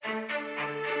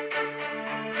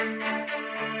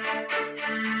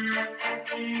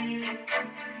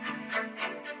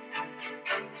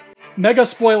Mega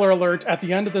spoiler alert, at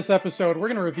the end of this episode, we're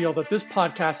going to reveal that this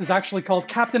podcast is actually called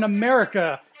Captain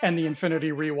America and the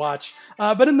Infinity Rewatch.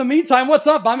 But in the meantime, what's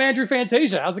up? I'm Andrew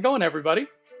Fantasia. How's it going, everybody?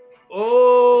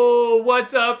 Oh,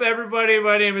 what's up, everybody?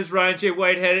 My name is Ryan J.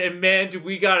 Whitehead, and man, do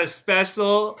we got a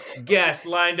special guest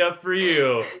lined up for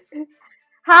you.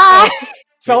 Hi.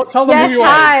 Tell them yes, who you are.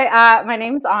 Hi. My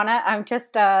name's Anna. I'm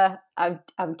just a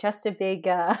big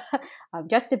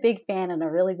fan and a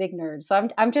really big nerd. So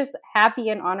I'm just happy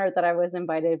and honored that I was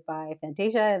invited by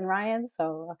Fantasia and Ryan.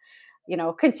 So,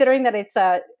 considering that it's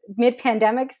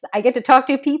mid-pandemics, I get to talk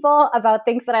to people about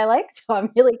things that I like. So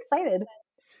I'm really excited.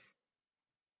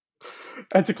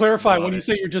 And to clarify, when you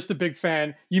say you're just a big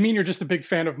fan, you mean you're just a big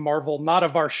fan of Marvel, not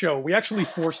of our show. We actually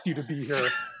forced you to be here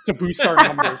to boost our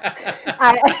numbers.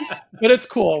 But it's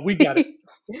cool. We get it.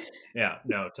 Yeah,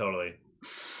 no, totally.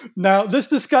 Now, this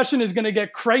discussion is going to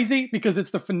get crazy because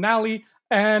it's the finale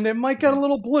and it might get a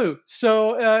little blue.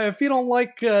 So if you don't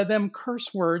like them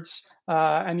curse words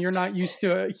and you're not used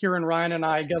to hearing Ryan and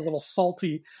I get a little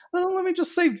salty, let me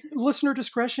just say listener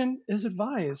discretion is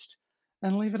advised.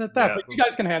 And leave it at that. Yeah. But you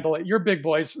guys can handle it. You're big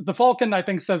boys. The Falcon, I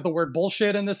think, says the word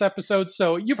bullshit in this episode.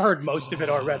 So you've heard most of it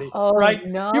already, right?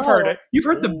 No. You've heard it. You've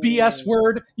heard the BS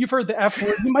word. You've heard the F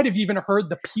word. You might have even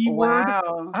heard the P word.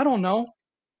 I don't know.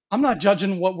 I'm not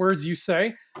judging what words you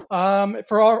say.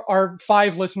 For our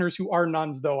 5 listeners who are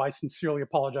nuns, though, I sincerely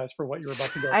apologize for what you're about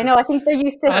to go through. I know. I think they're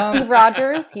used to Steve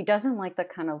Rogers. He doesn't like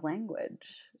that kind of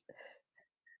language.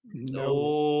 No.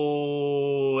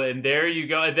 Oh, and there you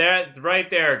go. That right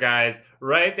there, guys.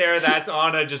 Right there. That's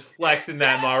Anna just flexing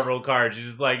that Marvel card. She's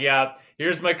just like, yeah,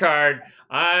 here's my card.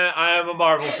 I am a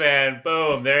Marvel fan.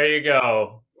 Boom. There you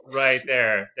go. Right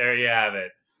there. There you have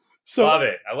it. So, love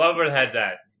it. I love where the head's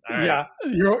at. All right. Yeah,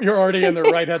 you're already in the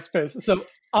right headspace. So,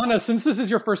 Anna, since this is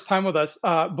your first time with us,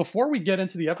 before we get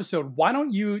into the episode, why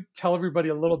don't you tell everybody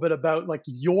a little bit about like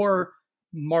your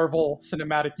Marvel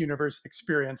Cinematic Universe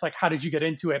experience? Like, how did you get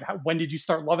into it? When did you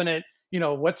start loving it?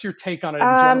 What's your take on it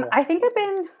in general? I think I've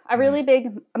been a really big,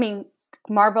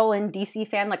 Marvel and DC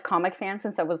fan, like comic fan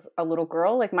since I was a little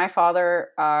girl. Like my father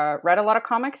read a lot of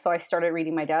comics, so I started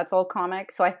reading my dad's old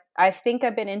comics. So I think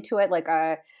I've been into it. Like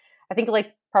I think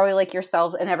like probably like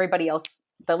yourself and everybody else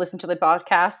that listen to the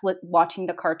podcast, watching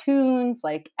the cartoons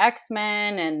like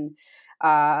X-Men and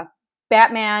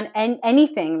Batman and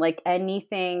anything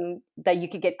that you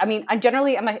could get. I mean,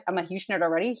 I'm a huge nerd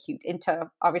already, into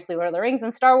obviously Lord of the Rings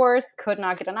and Star Wars. Could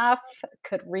not get enough.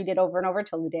 Could read it over and over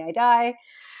till the day I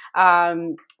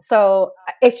die. So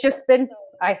it's just been,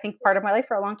 I think, part of my life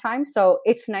for a long time. So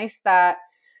it's nice that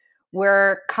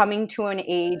we're coming to an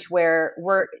age where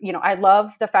I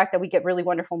love the fact that we get really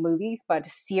wonderful movies, but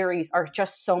series are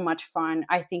just so much fun.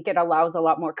 I think it allows a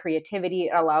lot more creativity.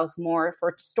 It allows more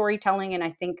for storytelling. And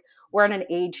I think we're in an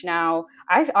age now,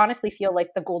 I honestly feel like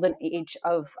the golden age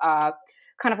of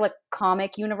kind of like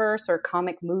comic universe or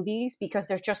comic movies, because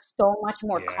there's just so much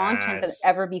more content than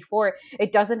ever before.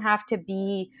 It doesn't have to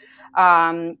be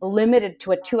limited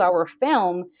to a 2-hour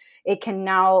film. It can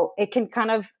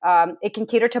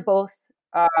cater to both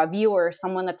viewers,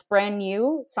 someone that's brand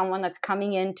new, someone that's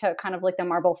coming into kind of like the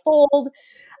Marvel fold,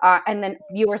 and then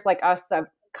viewers like us that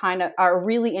kind of are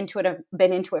really into it, have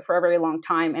been into it for a very long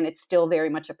time, and it's still very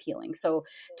much appealing. So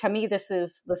to me, this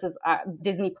is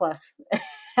Disney Plus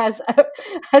has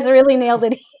really nailed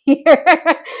it here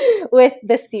with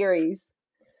this series.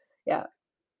 Yeah.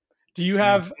 Do you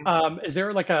have is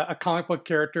there like a comic book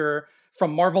character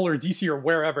from Marvel or DC or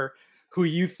wherever who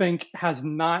you think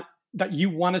that you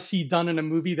want to see done in a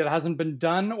movie that hasn't been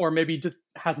done, or maybe just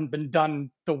hasn't been done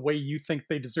the way you think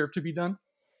they deserve to be done?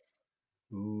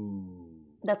 Ooh.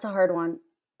 That's a hard one.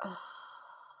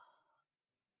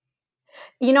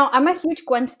 I'm a huge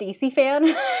Gwen Stacy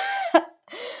fan.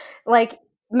 Like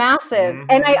massive. Mm-hmm,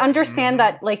 and I understand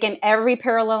that like in every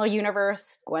parallel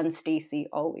universe, Gwen Stacy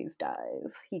always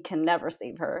dies. He can never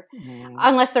save her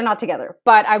unless they're not together.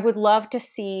 But I would love to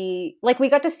see, like we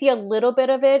got to see a little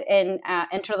bit of it in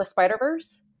Enter the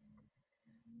Spider-Verse.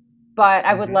 But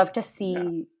I would love to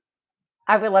see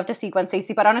Gwen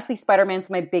Stacy, but honestly, Spider-Man's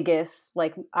my biggest,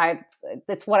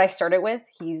 it's what I started with.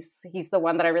 He's the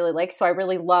one that I really like. So I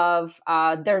really love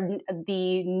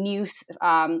the new,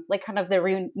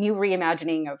 new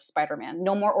reimagining of Spider-Man.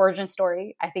 No more origin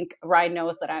story. I think Ryan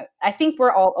knows that I think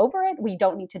we're all over it. We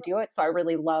don't need to do it. So I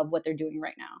really love what they're doing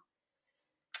right now.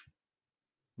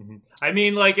 I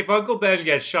mean, like, if Uncle Ben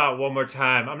gets shot one more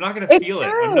time, I'm not gonna It's feel it.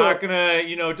 I'm true. not gonna,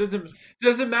 it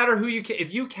doesn't matter who you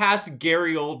if you cast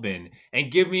Gary Oldman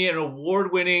and give me an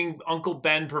award-winning Uncle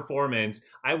Ben performance,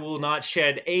 I will not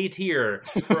shed a tear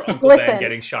for Uncle Ben Listen,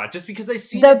 getting shot just because I've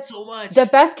seen it so much. The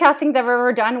best casting they've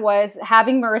ever done was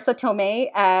having Marissa Tomei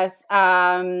as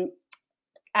Aunt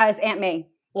May.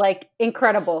 Like,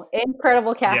 incredible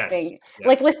casting. Yes.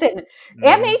 Like, listen,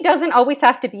 Aunt May doesn't always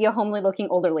have to be a homely looking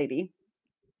older lady.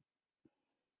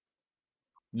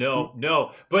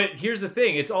 No. But here's the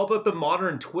thing. It's all about the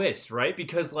modern twist, right?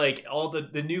 Because like all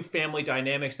the new family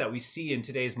dynamics that we see in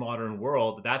today's modern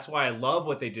world, that's why I love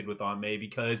what they did with Aunt May,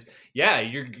 because yeah,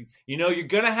 you're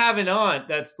going to have an aunt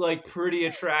that's like pretty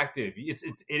attractive. It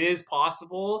is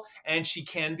possible, and she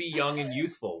can be young and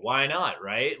youthful. Why not,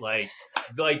 right? Like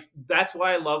that's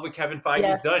why I love what Kevin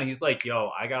Feige's done. He's like,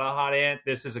 yo, I got a hot aunt.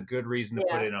 This is a good reason to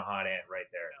put in a hot aunt right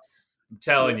there. I'm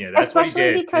telling you, that's especially what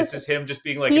he did. Because this is him just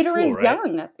being like, Peter cool, is right?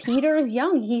 young. Peter is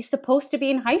young. He's supposed to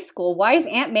be in high school. Why is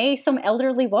Aunt May some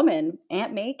elderly woman?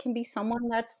 Aunt May can be someone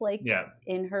that's like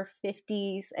in her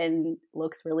 50s and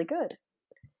looks really good.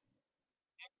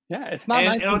 Yeah, it's not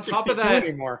 1962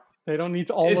 anymore. They don't need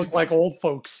to all look like old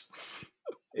folks.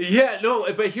 Yeah,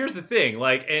 no, but here's the thing,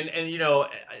 like, and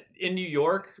in New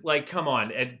York, like, come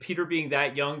on, and Peter being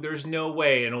that young, there's no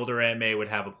way an older Aunt May would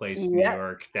have a place in New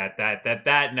York that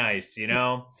nice, I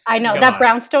know come that on.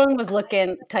 brownstone was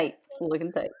looking tight.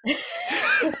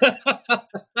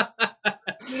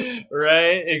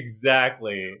 Right,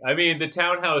 exactly. I mean, the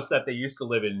townhouse that they used to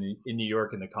live in New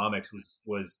York in the comics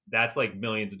was that's like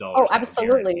millions of dollars. Oh,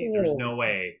 absolutely. There's no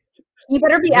way. You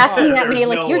better be asking Aunt May,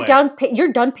 like, no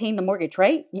you're done paying the mortgage,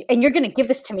 right? And you're going to give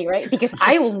this to me, right? Because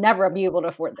I will never be able to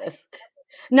afford this.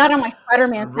 Not on my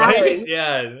Spider-Man salary. Right?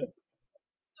 Yeah.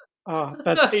 Oh,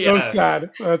 that's so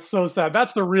sad. That's so sad.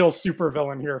 That's the real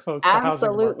supervillain here, folks.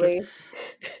 Absolutely.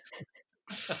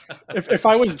 If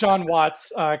I was John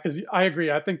Watts, because I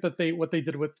agree, I think that what they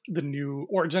did with the new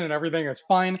origin and everything is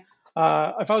fine.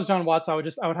 If I was John Watts, I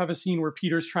would have a scene where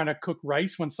Peter's trying to cook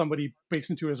rice when somebody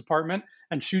breaks into his apartment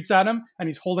and shoots at him, and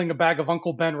he's holding a bag of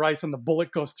Uncle Ben rice, and the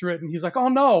bullet goes through it, and he's like, "Oh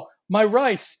no, my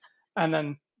rice!" And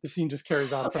then the scene just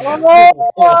carries on from there.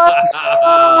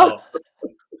 Wow.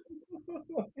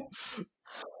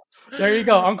 There you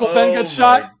go. Uncle Ben gets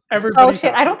shot. Everybody. Oh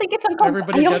shit! I don't think it's Uncle.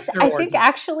 Everybody gets their origin. I think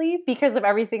actually, because of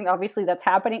everything obviously that's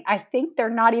happening, I think they're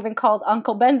not even called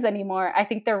Uncle Ben's anymore. I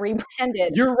think they're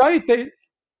rebranded. You're right.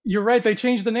 You're right. They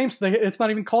changed the names. It's not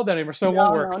even called that anymore. So it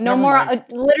won't work. No more.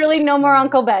 Literally, no more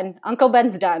Uncle Ben. Uncle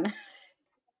Ben's done.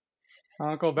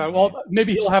 Uncle Ben. Well,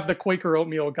 maybe he'll have the Quaker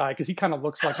oatmeal guy because he kind of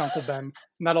looks like Uncle Ben,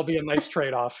 and that'll be a nice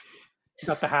trade-off. He's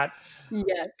got the hat.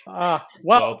 Yes.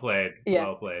 Well played. Yeah.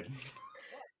 Well played.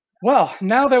 Well,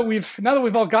 now that we've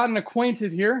all gotten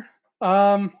acquainted here,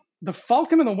 the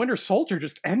Falcon and the Winter Soldier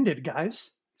just ended,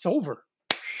 guys. It's over.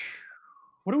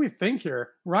 What do we think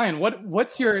here, Ryan?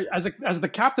 What's your as the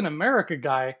Captain America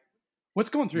guy? What's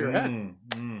going through your head?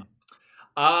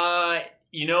 I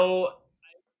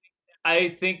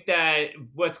think that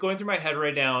what's going through my head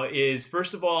right now is,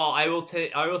 first of all, I will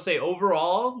say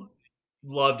overall,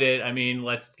 loved it. I mean,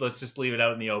 let's just leave it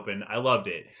out in the open. I loved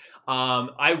it.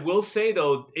 I will say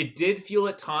though, it did feel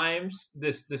at times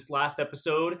this last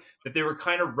episode that they were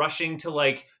kind of rushing to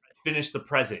like finish the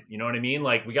present. You know what I mean?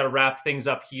 Like, we got to wrap things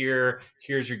up here.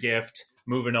 Here's your gift.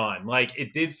 Moving on. Like,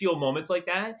 it did feel moments like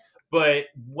that. But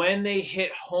when they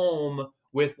hit home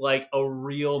with like a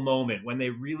real moment, when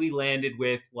they really landed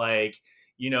with like,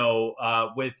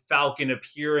 with Falcon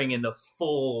appearing in the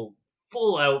full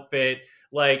outfit,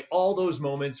 like all those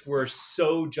moments were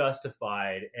so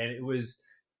justified, and it was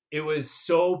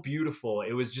so beautiful.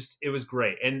 It was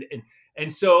great.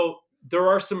 And so there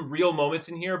are some real moments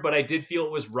in here, but I did feel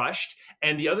it was rushed.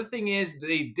 And the other thing is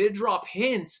they did drop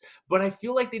hints, but I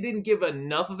feel like they didn't give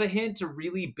enough of a hint to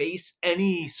really base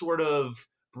any sort of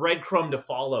breadcrumb to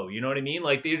follow. You know what I mean?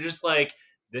 Like, they're just like,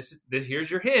 this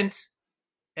here's your hint.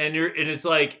 And it's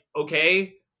like,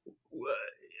 okay,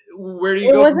 where do you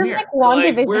go from here? It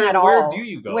wasn't like WandaVision at all. Where do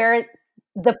you go? Where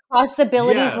the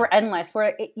possibilities were endless.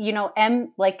 Where, not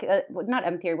M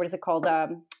theory. What is it called?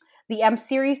 The M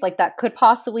series, like, that could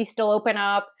possibly still open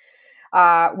up.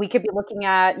 We could be looking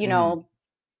at,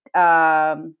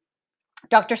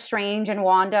 Doctor Strange and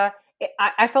Wanda.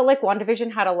 I felt like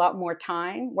WandaVision had a lot more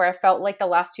time, where I felt like the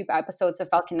last 2 episodes of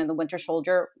Falcon and the Winter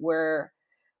Soldier were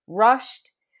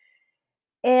rushed.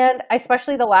 And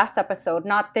especially the last episode,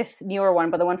 not this newer one,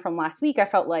 but the one from last week, I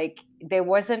felt like there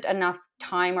wasn't enough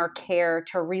time or care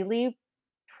to really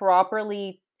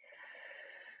properly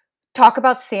talk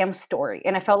about Sam's story.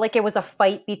 And I felt like it was a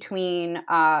fight between,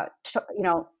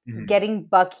 getting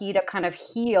Bucky to kind of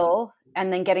heal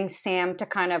and then getting Sam to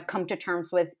kind of come to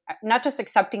terms with not just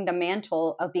accepting the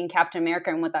mantle of being Captain America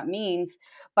and what that means,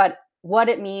 but what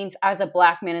it means as a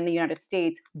Black man in the United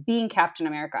States being Captain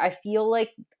America. I feel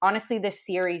like, honestly, this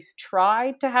series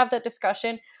tried to have that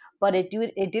discussion, but it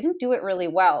didn't do it really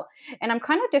well. And I'm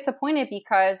kind of disappointed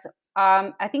because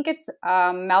I think it's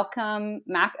Malcolm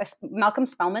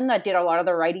Spellman that did a lot of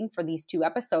the writing for these 2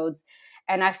 episodes.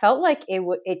 And I felt like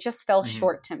it just fell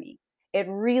short to me. It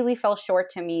really fell short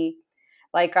to me.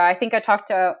 Like, I think I talked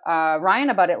to Ryan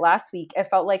about it last week. It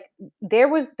felt like there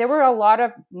were a lot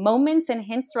of moments and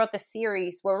hints throughout the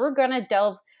series where we're going to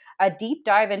delve a deep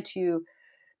dive into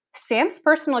Sam's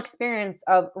personal experience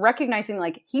of recognizing,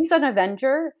 like, he's an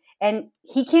Avenger and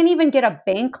he can't even get a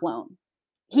bank loan.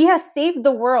 He has saved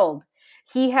the world.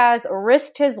 He has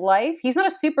risked his life. He's not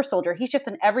a super soldier. He's just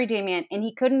an everyday man, and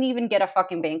he couldn't even get a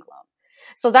fucking bank loan.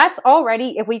 So that's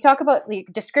already, if we talk about like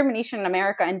discrimination in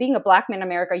America and being a Black man in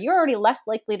America, you're already less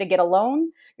likely to get a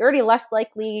loan. You're already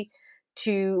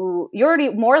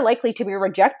more likely to be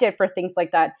rejected for things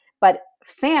like that. But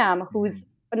Sam, who's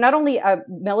not only a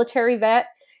military vet,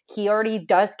 he already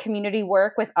does community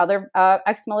work with other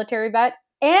ex-military vet,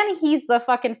 and he's the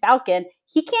fucking Falcon.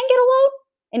 He can't get a loan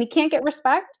and he can't get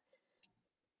respect.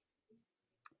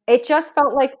 It just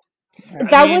felt like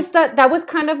that was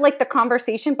kind of like the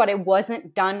conversation, but it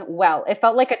wasn't done well. It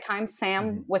felt like at times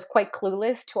Sam was quite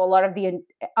clueless to a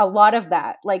lot of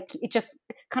that. Like, it just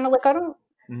kind of like,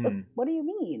 what do you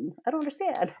mean? I don't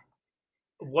understand.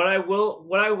 What I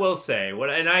will say,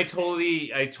 and I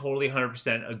totally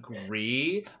 100%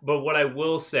 agree. But what I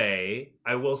will say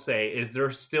is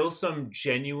there's still some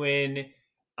genuine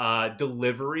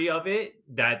delivery of it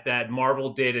that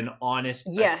Marvel did an honest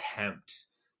attempt.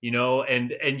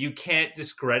 And you can't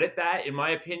discredit that, in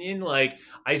my opinion. Like,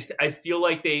 I feel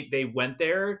like they went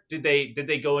there. Did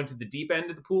they go into the deep end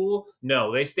of the pool?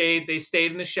 No, they stayed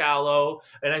in the shallow.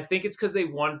 And I think it's because they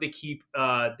wanted to keep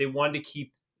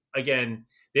again,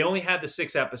 they only had the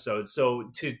 6 episodes.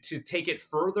 So to take it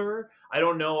further, I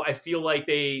don't know. I feel like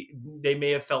they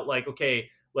may have felt like, okay,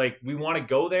 like, we want to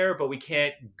go there, but we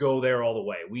can't go there all the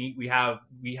way. We have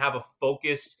a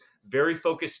very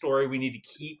focused story we need to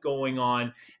keep going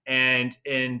on, and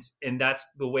that's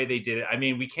the way they did it. I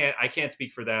mean, I can't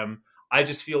speak for them. I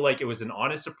just feel like it was an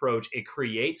honest approach. It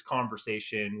creates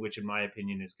conversation, which in my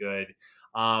opinion is good.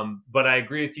 But I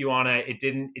agree with you, Anna. It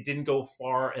didn't go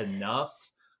far enough.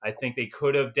 I think they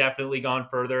could have definitely gone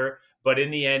further, but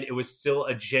in the end, it was still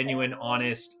a genuine,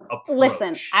 honest approach.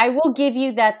 Listen, I will give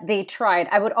you that they tried.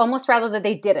 I would almost rather that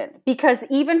they didn't, because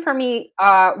even for me,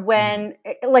 when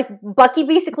like Bucky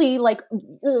basically like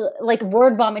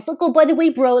word vomits, like, oh, by the way,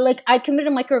 bro, like, I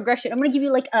committed a microaggression. I'm gonna give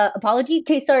you like a apology.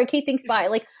 Okay, sorry. Okay, thanks. Bye.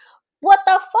 Like, what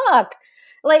the fuck?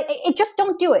 Like, it just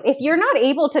don't do it. If you're not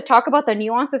able to talk about the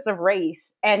nuances of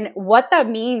race and what that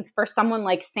means for someone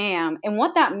like Sam, and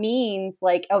what that means,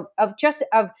 like, of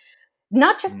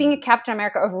not just being a Captain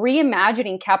America, of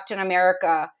reimagining Captain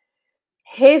America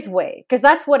his way, because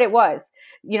that's what it was.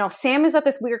 Sam is at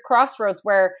this weird crossroads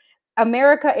where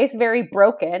America is very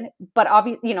broken, but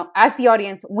obviously, as the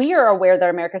audience, we are aware that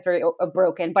America is very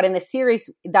broken, but in the series,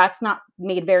 that's not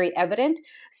made very evident.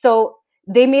 So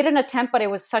they made an attempt, but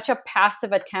it was such a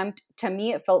passive attempt. To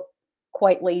me, it felt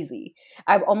quite lazy.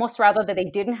 I'd almost rather that they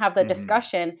didn't have the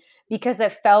discussion, because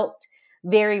it felt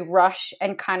very rushed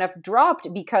and kind of dropped,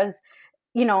 because,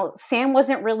 Sam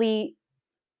wasn't really,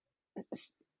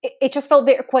 it just felt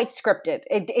quite scripted.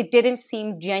 It didn't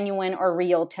seem genuine or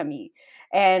real to me.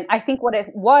 And I think what it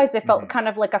felt kind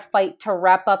of like a fight to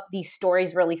wrap up these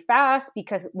stories really fast,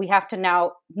 because we have to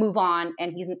now move on,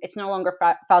 and it's no longer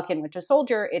Falcon Winter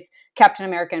Soldier, it's Captain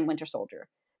America and Winter Soldier.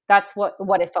 That's what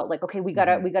it felt like. Okay, we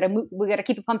gotta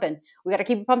keep it pumping. We gotta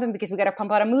keep it pumping because we gotta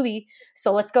pump out a movie.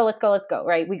 So let's go,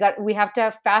 right? We have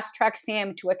to fast track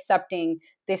Sam to accepting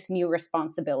this new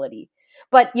responsibility.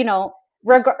 But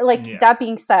that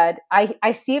being said,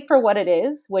 I see it for what it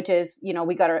is, which is, we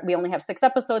only have 6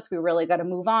 episodes. We really got to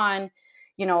move on.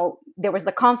 There was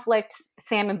the conflict.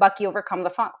 Sam and Bucky overcome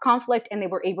the conflict, and they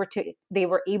were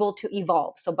able to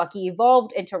evolve. So Bucky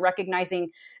evolved into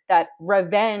recognizing that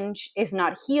revenge is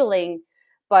not healing,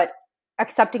 but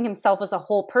accepting himself as a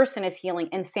whole person is healing.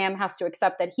 And Sam has to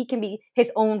accept that he can be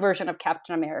his own version of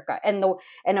Captain America, and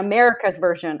America's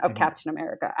version of Captain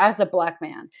America as a Black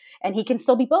man. And he can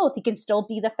still be both. He can still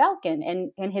be the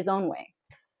Falcon in his own way.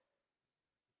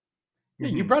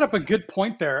 You brought up a good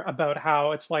point there about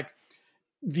how it's like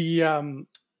this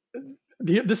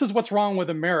is what's wrong with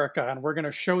America, and we're going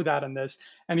to show that in this.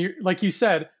 And like you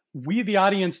said, we, the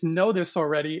audience, know this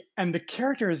already, and the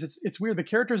characters, it's weird. The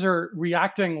characters are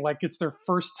reacting like it's their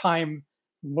first time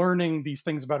learning these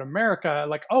things about America.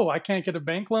 Like, oh, I can't get a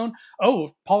bank loan.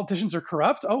 Oh, politicians are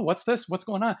corrupt. Oh, what's this? What's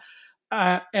going on?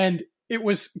 And it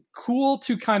was cool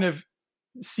to kind of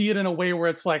see it in a way where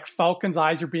it's like Falcon's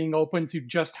eyes are being opened to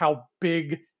just how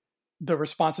big the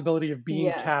responsibility of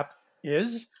being Cap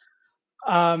is.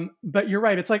 But you're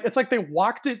right. It's like they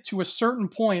walked it to a certain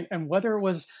point, and whether it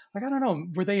was like, I don't know,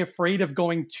 were they afraid of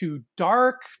going too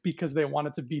dark because they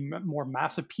wanted to be more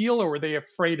mass appeal, or were they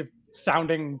afraid of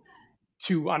sounding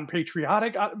too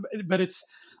unpatriotic? But it's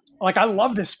like, I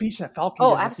love this speech that Falcon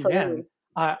gives absolutely.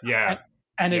 at the end.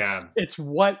 And it's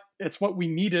what we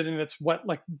needed, and it's what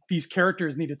like these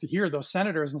characters needed to hear, those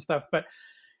senators and stuff. But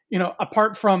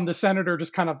apart from the senator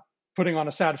just kind of putting on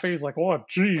a sad face, like, oh,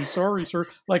 gee, sorry, sir.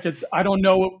 Like, I don't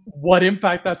know what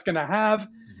impact that's going to have.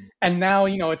 And now,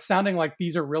 it's sounding like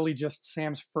these are really just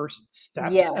Sam's first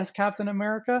steps as Captain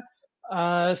America.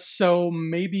 So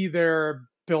maybe they're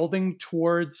building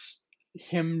towards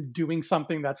him doing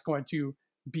something that's going to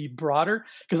be broader.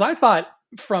 Because I thought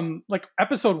from like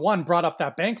episode 1 brought up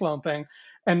that bank loan thing,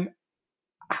 and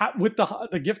with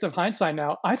the gift of hindsight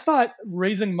now, I thought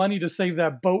raising money to save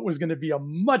that boat was going to be a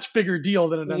much bigger deal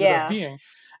than it ended up being.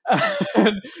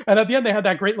 And at the end, they had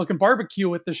that great looking barbecue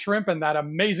with the shrimp and that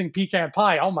amazing pecan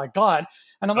pie. Oh my God.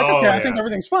 And I'm like, I think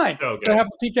everything's fine. They have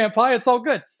the pecan pie. It's all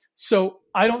good. So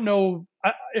I don't know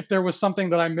if there was something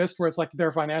that I missed where it's like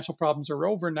their financial problems are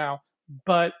over now,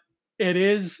 but it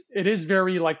is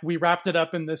very like, we wrapped it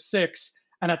up in this 6.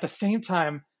 And at the same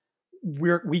time,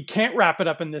 we can't wrap it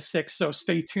up in this 6, so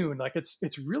stay tuned. Like,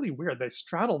 it's really weird. They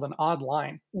straddled an odd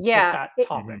line with that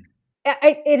topic.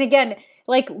 And again,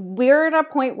 like, we're at a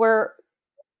point where,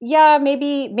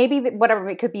 maybe whatever,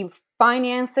 it could be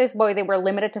finances, boy, they were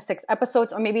limited to 6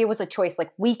 episodes, or maybe it was a choice,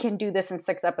 like, we can do this in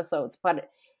 6 episodes.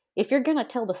 But if you're going to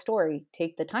tell the story,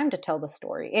 take the time to tell the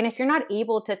story. And if you're not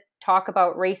able to talk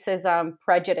about racism,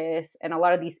 prejudice, and a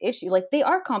lot of these issues, like, they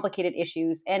are complicated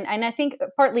issues. And I think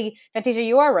partly, Fantasia,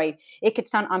 you are right. It could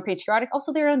sound unpatriotic.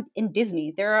 Also, they're in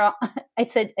Disney.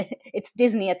 It's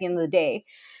Disney at the end of the day.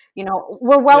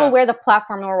 We're well aware of the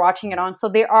platform we're watching it on. So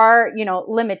there are,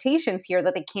 limitations here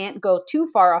that they can't go too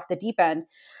far off the deep end.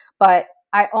 But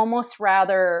I almost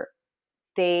rather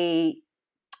they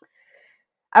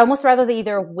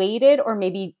either waited, or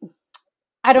maybe,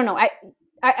 I don't know.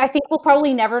 I think we'll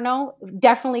probably never know.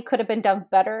 Definitely could have been done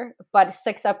better, but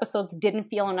 6 episodes didn't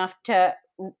feel enough to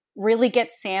really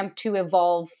get Sam to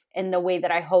evolve in the way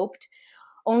that I hoped.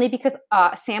 Only because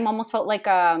Sam almost felt like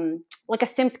a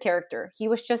Sims character. He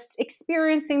was just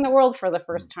experiencing the world for the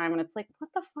first time, and it's like, what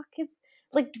the fuck is,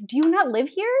 like, do you not live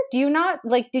here? Do you not,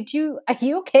 like, are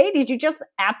you okay? Did you just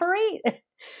apparate?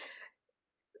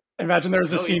 Imagine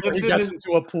there's a scene where he gets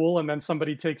into a pool and then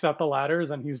somebody takes out the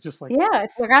ladders and he's just like,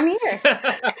 it's like, I'm here.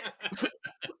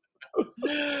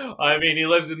 I mean, he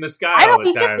lives in the sky all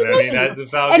the time. I mean, as the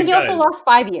Falcon and he also lost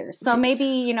 5 years. So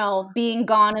maybe, being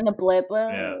gone in the blip,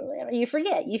 you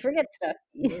forget stuff.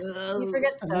 You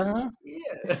forget stuff.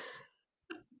 Yeah.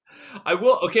 I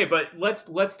will. Okay, but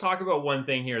let's talk about one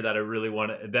thing here that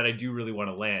I do really want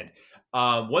to land.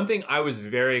 One thing I was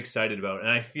very excited about, and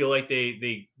I feel like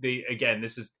they again,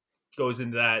 goes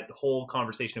into that whole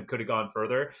conversation of could have gone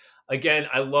further. Again,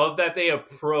 I love that they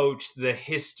approached the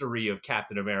history of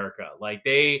Captain America. Like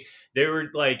they were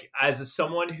like, as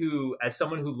someone who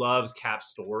loves Cap's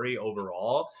story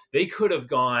overall, they could have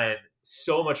gone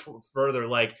so much further.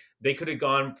 Like, they could have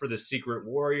gone for the Secret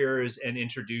Warriors and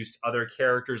introduced other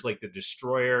characters like the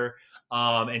Destroyer,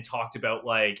 and talked about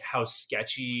like how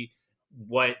sketchy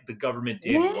what the government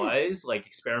did was, like,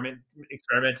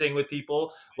 experimenting with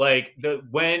people. Like,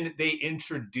 when they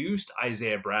introduced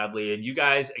Isaiah Bradley, and you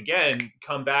guys again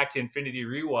come back to Infinity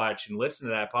Rewatch and listen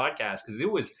to that podcast, because it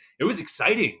was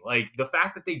exciting. Like, the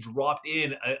fact that they dropped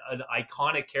in an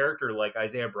iconic character like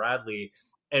Isaiah Bradley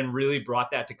and really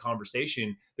brought that to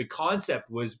conversation. The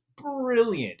concept was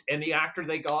brilliant, and the actor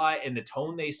they got and the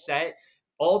tone they set,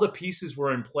 all the pieces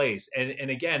were in place. And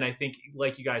again, I think,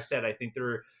 like you guys said, I think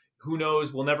who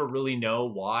knows? We'll never really know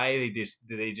why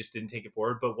they just didn't take it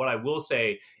forward. But what I will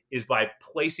say is, by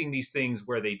placing these things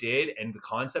where they did and the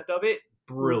concept of it,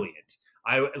 brilliant.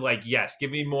 I like, yes, give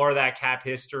me more of that Cap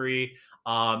history.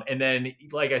 And then,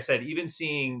 like I said, even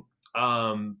seeing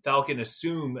Falcon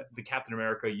assume the Captain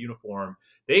America uniform,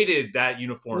 they did that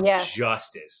uniform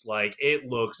justice. Like, it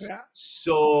looks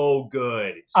so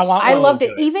good. I loved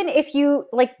it. Even if you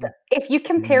if you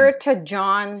compare it to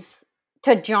John's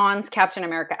Captain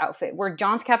America outfit, where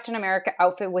John's Captain America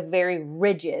outfit was very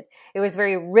rigid. It was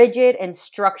very rigid and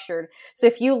structured. So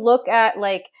if you look at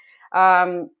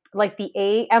like the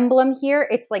A emblem here,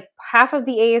 it's like half of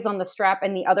the A is on the strap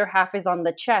and the other half is on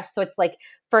the chest. So it's like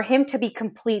for him to be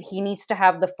complete, he needs to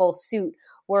have the full suit.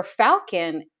 Where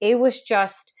Falcon, it was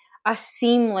just a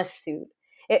seamless suit.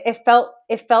 It felt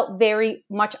very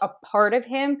much a part of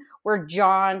him. Where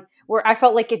I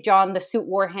felt like John, the suit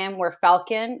wore him. Where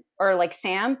Falcon or like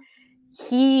Sam,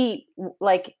 he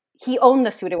owned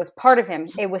the suit. It was part of him.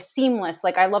 It was seamless.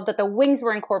 Like I love that the wings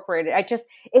were incorporated.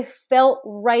 It felt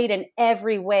right in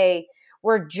every way.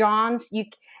 Where John's,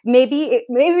 maybe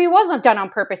it wasn't done on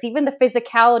purpose. Even the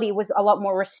physicality was a lot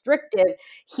more restrictive.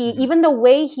 Even the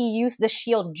way he used the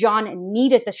shield, John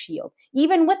needed the shield.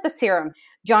 Even with the serum,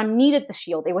 John needed the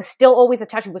shield. It was still always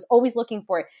attached. He was always looking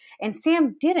for it. And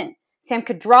Sam didn't. Sam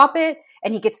could drop it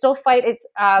and he could still fight. It's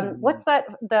what's that?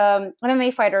 The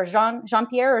MMA fighter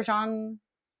Jean-Pierre or Jean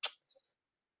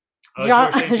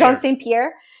St.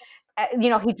 Pierre.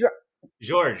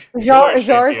 Georges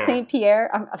St. Pierre.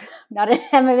 I'm not an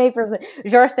MMA person.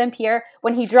 Georges St. Pierre.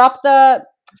 When he dropped that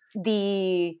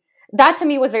to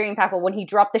me was very impactful. When he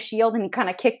dropped the shield and he kind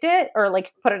of kicked it or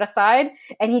like put it aside,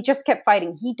 and he just kept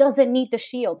fighting. He doesn't need the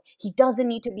shield. He doesn't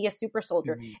need to be a super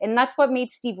soldier, and that's what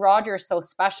made Steve Rogers so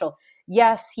special.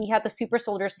 Yes, he had the super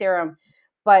soldier serum,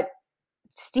 but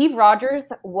Steve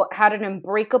Rogers had an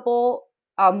unbreakable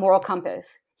moral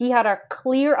compass. He had a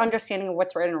clear understanding of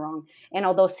what's right and wrong. And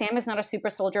although Sam is not a super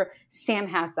soldier, Sam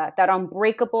has that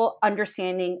unbreakable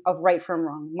understanding of right from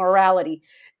wrong, morality.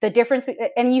 The difference,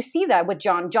 and you see that with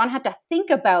John. John had to think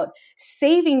about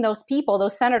saving those people,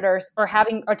 those senators, or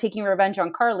taking revenge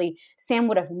on Carly. Sam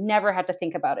would have never had to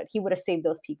think about it. He would have saved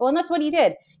those people. And that's what he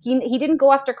did. He didn't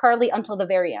go after Carly until the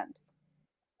very end.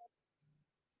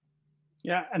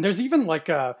 Yeah, and there's even like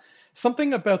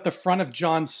something about the front of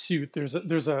John's suit. There's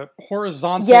a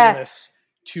horizontalness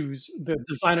to the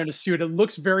design of the suit. It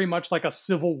looks very much like a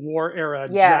Civil War era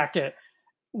jacket,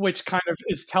 which kind of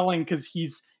is telling because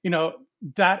he's,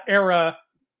 that era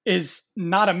is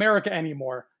not America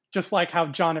anymore, just like how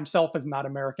John himself is not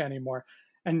America anymore.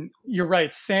 And you're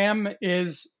right, Sam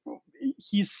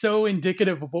he's so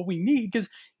indicative of what we need because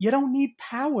you don't need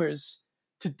powers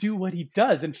to do what he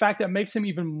does. In fact, that makes him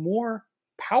even more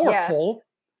powerful. Yes.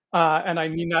 And I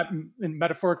mean that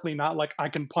metaphorically, not like I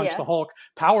can punch the Hulk,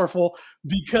 powerful,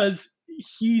 because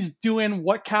he's doing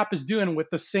what Cap is doing with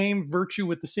the same virtue,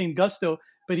 with the same gusto,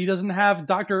 but he doesn't have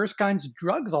Dr. Erskine's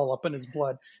drugs all up in his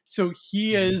blood. So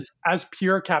he is as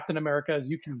pure Captain America as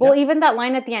you can get. Well, even that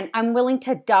line at the end, I'm willing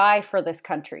to die for this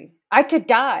country. I could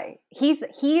die. He's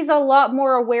a lot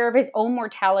more aware of his own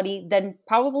mortality than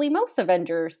probably most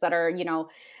Avengers that are,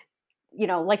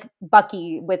 like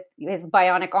Bucky with his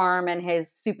bionic arm and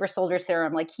his super soldier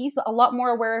serum. Like he's a lot more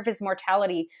aware of his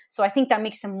mortality. So I think that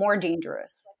makes him more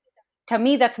dangerous. To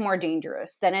me, that's more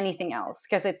dangerous than anything else.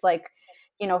 Because it's like,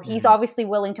 he's obviously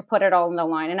willing to put it all on the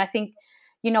line. And I think,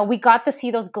 we got to see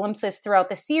those glimpses throughout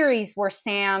the series where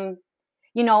Sam,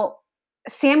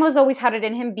 Sam has always had it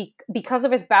in him because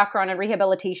of his background and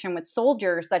rehabilitation with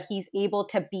soldiers that he's able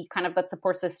to be kind of that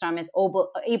support system, is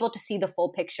able to see the full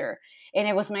picture. And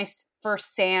it was nice for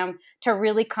Sam to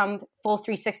really come full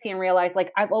 360 and realize,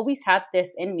 like, I've always had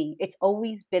this in me. It's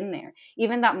always been there.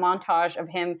 Even that montage of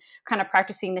him kind of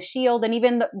practicing the shield and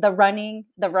even the running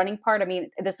part. I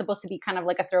mean, this is supposed to be kind of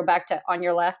like a throwback to on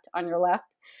your left.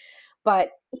 But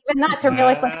even that, to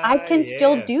realize, like, I can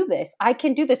still do this. I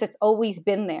can do this. It's always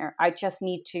been there. I just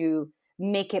need to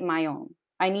make it my own.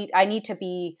 I need to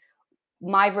be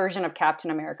my version of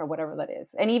Captain America, whatever that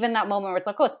is. And even that moment where it's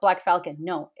like, oh, it's Black Falcon.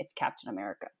 No, it's Captain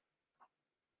America.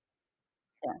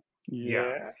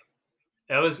 Yeah.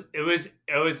 It was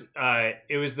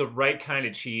the right kind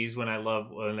of cheese. When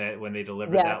they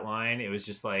delivered that line, it was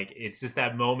just like, it's just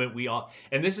that moment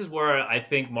and this is where I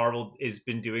think Marvel has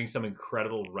been doing some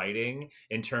incredible writing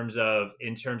in terms of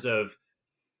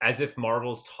as if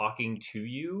Marvel's talking to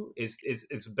you is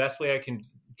the best way I can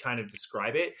kind of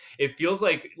describe it. It feels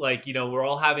like we're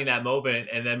all having that moment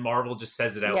and then Marvel just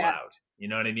says it out loud. You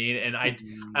know what I mean? And I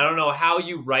don't know how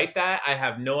you write that. I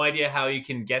have no idea how you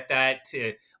can get that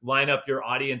to line up your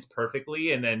audience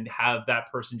perfectly and then have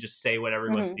that person just say what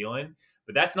everyone's feeling.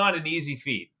 But that's not an easy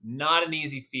feat.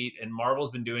 And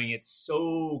Marvel's been doing it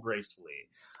so gracefully,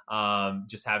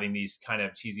 just having these kind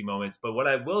of cheesy moments. But what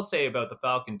I will say about the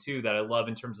Falcon too, that I love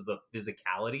in terms of the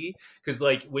physicality, because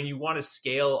like when you want to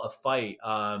scale a fight,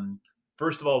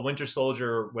 first of all, Winter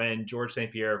Soldier, when George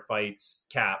St. Pierre fights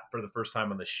Cap for the first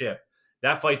time on the ship,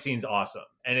 that fight scene's awesome.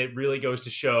 And it really goes to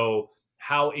show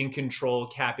how in control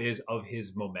Cap is of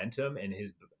his momentum and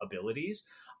his abilities.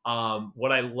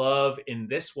 What I love in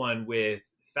this one with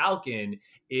Falcon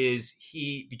is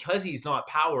because he's not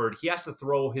powered, he has to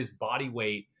throw his body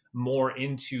weight more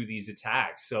into these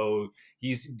attacks. So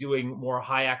he's doing more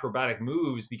high acrobatic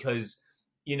moves because,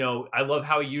 I love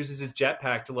how he uses his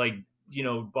jetpack to like,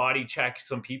 body check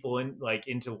some people in like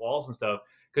into walls and stuff,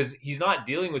 because he's not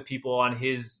dealing with people on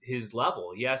his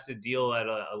level. He has to deal at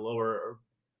a lower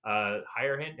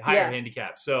higher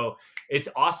handicap. So it's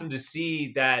awesome to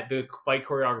see that the fight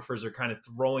choreographers are kind of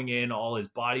throwing in all his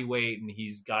body weight, and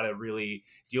he's got to really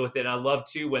deal with it. And I love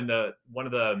too when one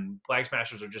of the flag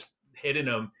smashers are just hitting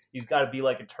him, he's got to be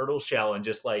like a turtle shell and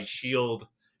just like shield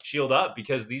up,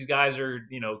 because these guys are,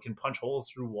 can punch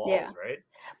holes through walls, right?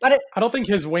 But I don't think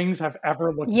his wings have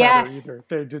ever looked better either.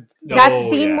 They did that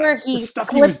scene where he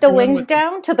flipped the wings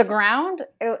down to the ground.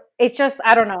 It just,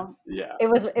 I don't know. Yeah, it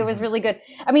was really good.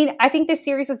 I mean, I think this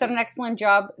series has done an excellent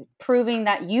job proving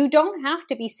that you don't have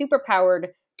to be super powered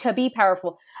to be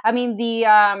powerful. I mean, the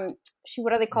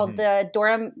what are they called? The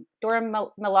Dora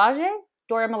Milaje, the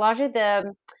Dora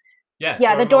Milaje.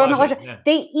 Yeah.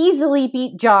 They easily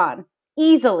beat John.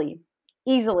 Easily.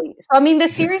 So I mean, the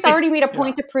series already made a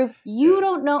point to prove you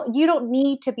don't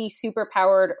need to be super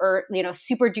powered or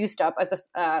super juiced up as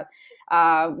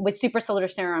with super soldier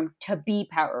serum to be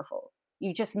powerful.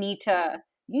 You just need to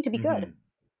be good.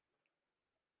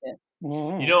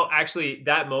 Yeah. Actually,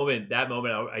 that moment,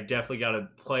 I definitely got to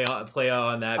play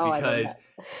on that, because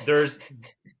there's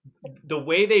the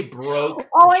way they broke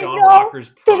John Walker's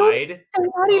pride. They're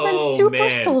not even super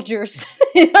soldiers.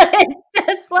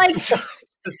 Just like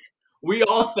we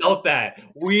all felt that.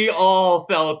 And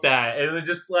it was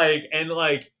just like, and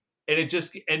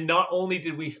not only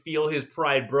did we feel his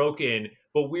pride broken,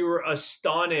 but we were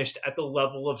astonished at the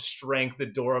level of strength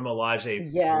that Dora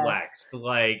Milaje flexed.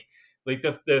 Like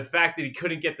the fact that he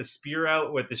couldn't get the spear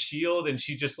out with the shield, and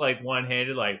she just like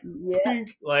one-handed, like,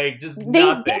 pink, like just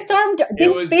nothing. They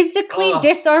basically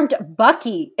disarmed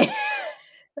Bucky.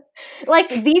 Like,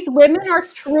 these women are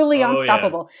truly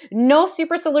unstoppable. No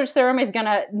super soldier serum is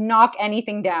gonna knock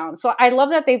anything down. So I love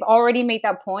that they've already made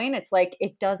that point. It's like,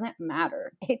 it doesn't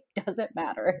matter.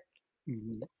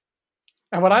 Mm-hmm.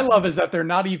 And what I love is that they're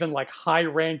not even like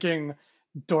high-ranking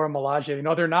Dora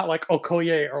Milaje. They're not like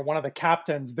Okoye or one of the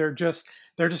captains. They're just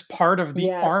part of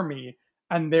the army,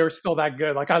 and they're still that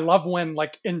good. Like, I love when,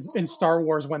 like, in Star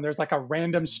Wars, when there's like a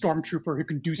random stormtrooper who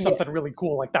can do something really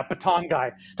cool, like that baton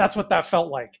guy. That's what that felt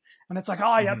like. And it's like,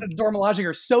 the Dora Milaje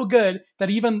are so good that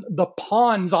even the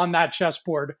pawns on that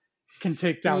chessboard can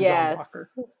take down John Walker.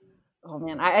 Oh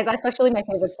man, that's actually my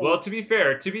favorite thing. Well, to be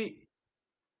fair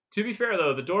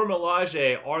though, the Dora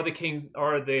Milaje are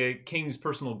the king's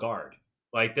personal guard.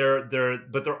 Like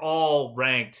they're all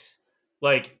ranked,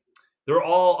 like they're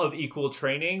all of equal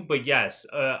training. But yes,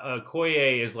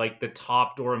 Okoye is like the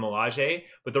top Dora Milaje,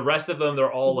 but the rest of them,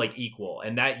 they're all like equal.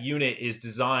 And that unit is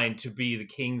designed to be the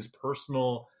king's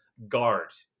personal guard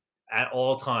at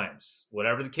all times.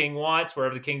 Whatever the king wants,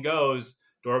 wherever the king goes,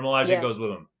 Dora Milaje goes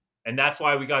with him. And that's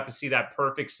why we got to see that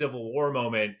perfect Civil War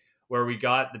moment where we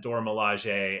got the Dora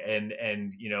Milaje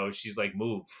and she's like,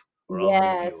 move. Or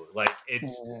I'll move you. Like,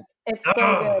 it's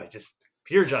so good. Just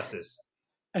pure justice.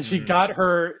 And she got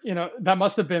her, that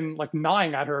must have been like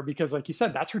gnawing at her, because like you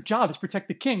said, that's her job, is protect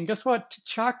the king. Guess what?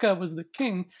 T'Chaka was the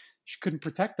king. She couldn't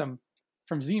protect him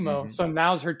from Zemo. Mm-hmm. So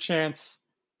now's her chance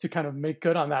to kind of make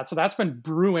good on that. So that's been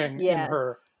brewing in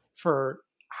her for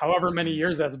however many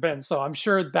years that's been. So I'm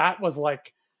sure that was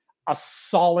like a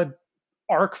solid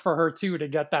arc for her too, to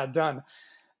get that done.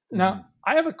 Now,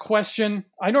 I have a question.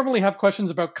 I normally have questions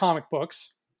about comic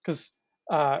books because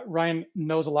Ryan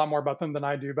knows a lot more about them than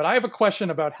I do. But I have a question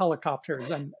about helicopters.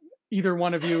 And either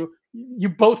one of you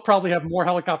both probably have more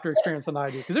helicopter experience than I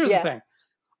do. Because here's the thing.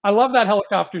 I love that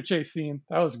helicopter chase scene.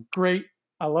 That was great.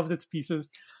 I loved its pieces.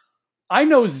 I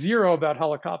know zero about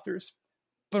helicopters,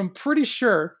 but I'm pretty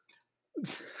sure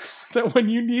that when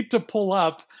you need to pull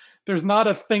up, there's not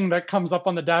a thing that comes up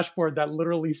on the dashboard that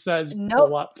literally says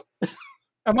pull up.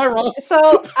 Am I wrong?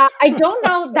 So I don't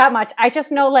know that much. I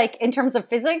just know, like, in terms of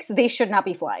physics, they should not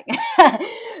be flying.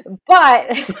 But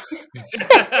when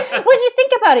you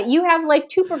think about it, you have like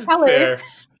two propellers.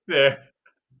 Fair.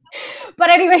 But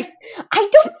anyways, I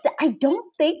don't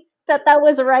think that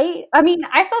was right. I mean,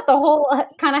 I thought the whole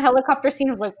kind of helicopter scene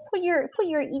was like, put your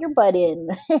earbud in.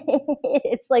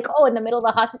 It's like, in the middle of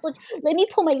the hospital, like, let me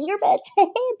pull my earbud.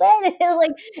 But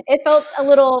like, it felt a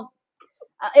little.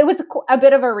 It was a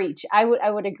bit of a reach. I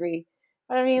would agree.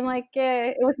 But I mean, like,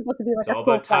 it was supposed to be like it's all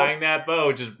about tying that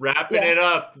bow, just wrapping it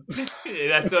up.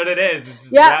 That's what it is. It's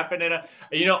just wrapping it up.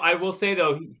 I will say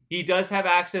though, he does have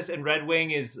access, and Red Wing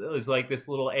is like this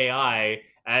little AI,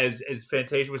 as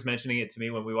Fantasia was mentioning it to me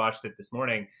when we watched it this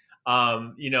morning.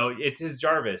 It's his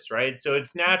Jarvis, right? So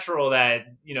it's natural that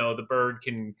the bird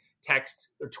can text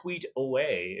or tweet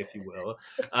away, if you will.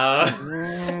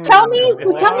 Tell me you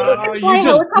can fly you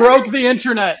just broke the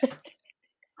internet.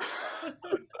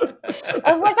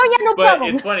 I was like, oh yeah, no but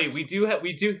problem. It's funny. We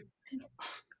do.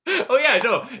 Oh yeah,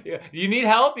 no. You need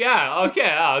help? Yeah. Okay,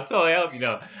 I'll totally help you.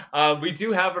 No, we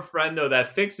do have a friend though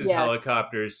that fixes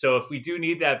helicopters. So if we do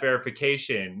need that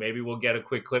verification, maybe we'll get a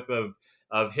quick clip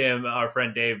of him, our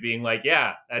friend Dave, being like,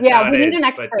 "Yeah, that's how it is." Need an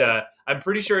expert. But I'm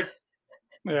pretty sure it's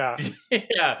yeah.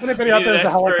 Yeah. If anybody out there is a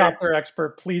helicopter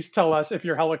expert, please tell us if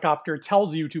your helicopter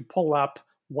tells you to pull up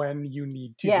when you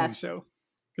need to do so.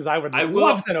 Because I would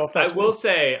love to know if that's. I will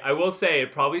say,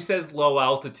 it probably says low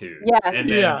altitude. Yes, and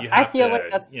then you have I feel like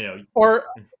that's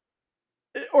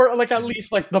or like at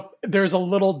least like there's a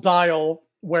little dial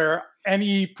where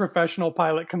any professional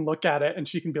pilot can look at it and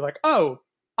she can be like, "Oh,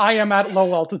 I am at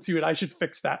low altitude. I should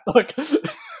fix that." Like,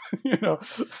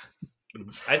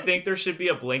 I think there should be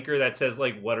a blinker that says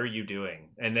like, "What are you doing?"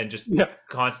 and then just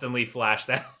constantly flash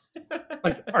that.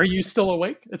 Like, are you still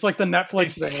awake? It's like the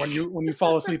Netflix thing when you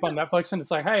fall asleep on Netflix and it's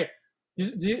like, hey, do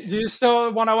you still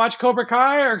want to watch Cobra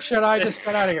Kai or should I just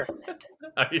get out of here?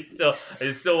 Are you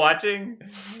still watching?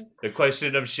 The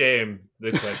question of shame.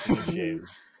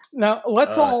 Now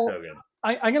let's all. So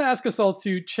I'm going to ask us all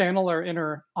to channel our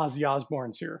inner Ozzy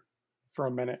Osbournes here for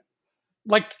a minute,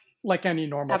 like any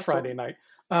normal Friday night,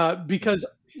 because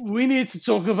we need to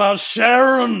talk about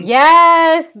Sharon.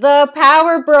 Yes, the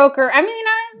power broker. I mean,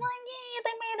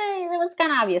 it was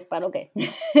kind of obvious, but okay.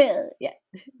 Yeah.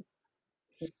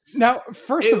 Now,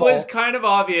 first of all, it was kind of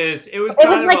obvious. It was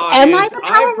kind of like, obvious. Am I the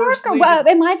power broker? Well,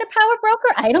 am I the power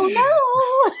broker? I don't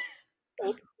know.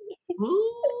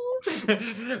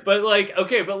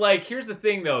 but here's the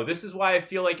thing though. This is why I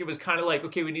feel like it was kind of like,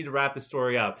 okay, we need to wrap the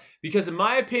story up. Because in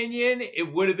my opinion, it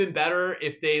would have been better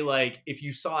if if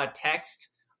you saw a text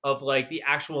of like the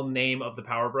actual name of the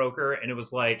power broker and it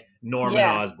was like Norman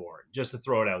Osborn, just to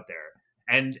throw it out there.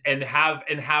 And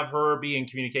have her be in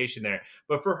communication there.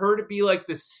 But for her to be like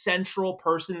the central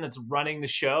person that's running the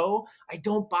show, I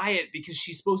don't buy it because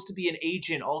she's supposed to be an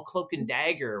agent, all cloak and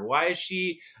dagger. Why is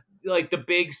she like the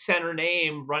big center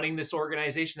name running this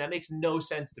organization? That makes no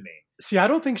sense to me. See, I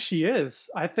don't think she is.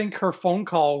 I think her phone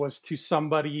call was to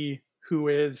somebody who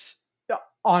is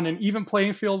on an even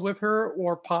playing field with her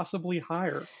or possibly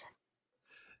higher.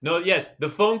 No, yes, the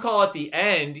phone call at the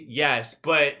end, yes,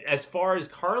 but as far as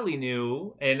Carly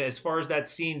knew, and as far as that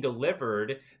scene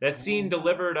delivered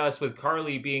us with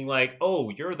Carly being like, "Oh,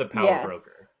 you're the power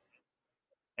broker,"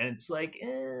 and it's like,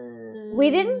 we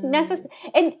didn't necessarily.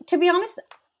 And to be honest,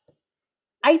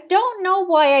 I don't know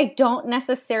why I don't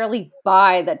necessarily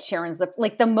buy that Sharon's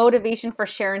the motivation for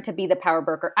Sharon to be the power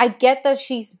broker. I get that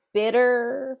she's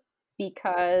bitter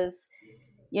because.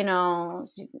 She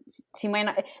might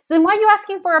not. So then why are you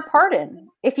asking for a pardon?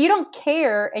 If you don't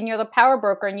care and you're the power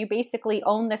broker and you basically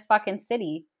own this fucking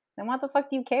city, then what the fuck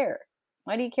do you care?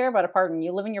 Why do you care about a pardon?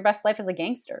 You're living your best life as a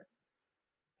gangster.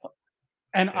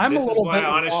 And I'm a little bit. This is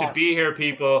why Anna should be here,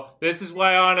 people. This is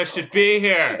why Anna should be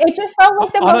here. It just felt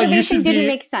like the motivation didn't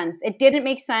make sense. It didn't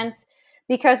make sense.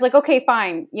 Because, okay,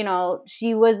 fine,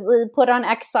 she was put on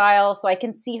exile, so I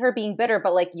can see her being bitter,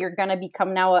 but, you're going to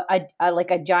become now a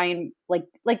giant, like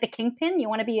the Kingpin? You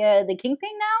want to be the Kingpin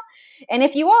now? And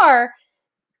if you are,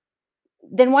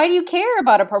 then why do you care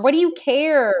about a part? What do you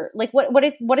care? What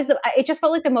is it just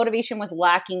felt like the motivation was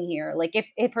lacking here.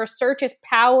 If her search is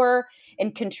power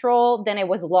and control, then it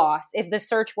was lost. If the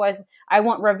search was, I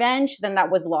want revenge, then that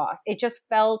was lost. It just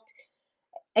felt...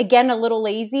 Again, a little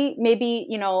lazy. Maybe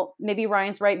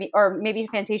Ryan's right, or maybe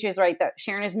Fantasia is right that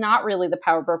Sharon is not really the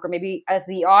power broker. Maybe as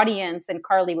the audience and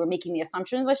Carly were making the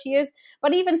assumption that she is.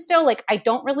 But even still, I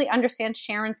don't really understand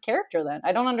Sharon's character then.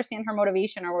 I don't understand her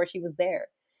motivation or where she was there.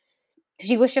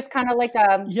 She was just kind of like,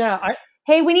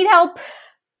 hey, we need help.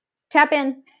 Tap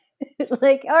in. All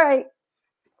right.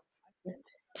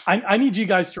 I need you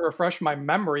guys to refresh my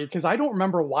memory because I don't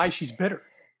remember why she's bitter.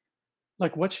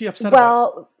 What's she upset about?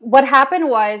 Well, what happened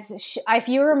was, if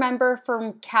you remember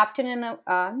from Captain in the...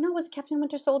 was it Captain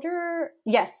Winter Soldier?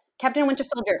 Yes, Captain Winter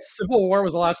Soldier. Civil War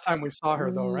was the last time we saw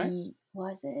her, though, right?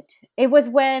 Was it? It was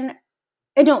when...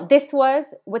 No, this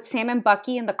was with Sam and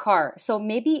Bucky in the car. So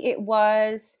maybe it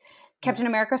was Captain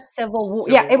America Civil War.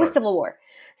 It was Civil War.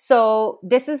 So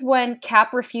this is when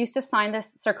Cap refused to sign the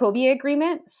Sokovia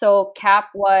Agreement. So Cap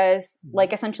was,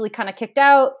 essentially kind of kicked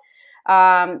out.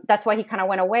 That's why he kind of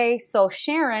went away. So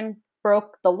Sharon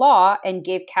broke the law and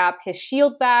gave Cap his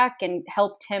shield back and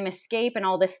helped him escape and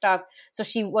all this stuff. So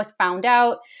she was found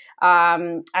out.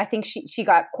 I think she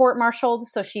got court-martialed.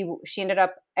 So she ended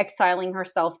up exiling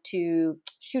herself to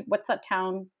what's that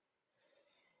town?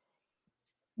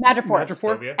 Madripoor.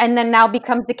 Sokovia? And then now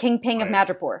becomes the kingpin of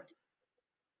Madripoor.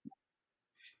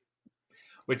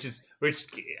 Which,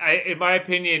 in my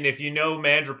opinion, if you know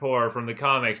Madripoor from the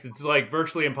comics, it's like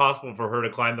virtually impossible for her to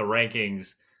climb the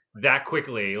rankings that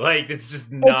quickly. Like, it's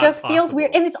just not. It just feels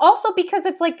weird, and it's also because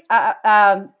it's like,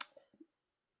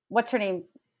 what's her name?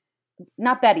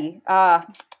 Not Betty.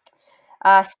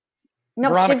 Veronica.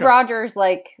 Steve Rogers'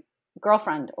 like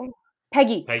girlfriend,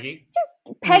 Peggy. Peggy. It's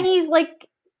just Peggy's like,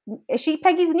 is she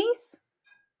Peggy's niece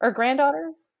or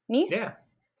granddaughter? Niece. Yeah.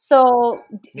 So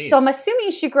I'm assuming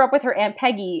she grew up with her Aunt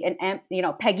Peggy, and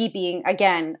Peggy being,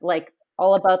 again, like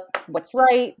all about what's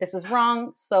right, this is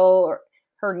wrong. So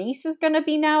her niece is going to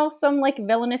be now some like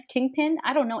villainous kingpin.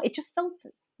 I don't know. It just felt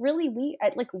really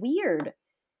weird.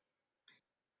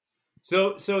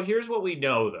 So here's what we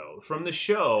know though from the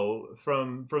show,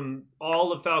 from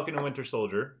all of Falcon and Winter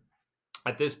Soldier.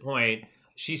 At this point,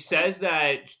 she says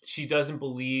that she doesn't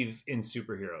believe in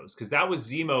superheroes because that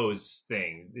was Zemo's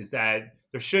thing. Is that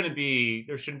there shouldn't be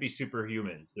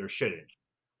superhumans. There shouldn't,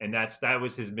 and that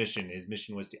was his mission. His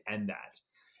mission was to end that.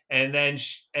 And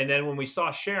then when we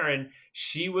saw Sharon,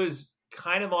 she was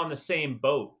kind of on the same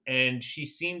boat, and she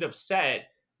seemed upset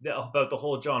about the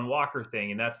whole John Walker thing.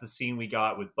 And that's the scene we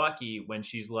got with Bucky when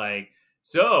she's like,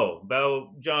 "So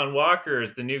about John Walker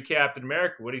as the new Captain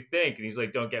America, what do you think?" And he's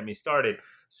like, "Don't get me started."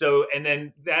 So, and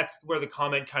then that's where the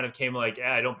comment kind of came like,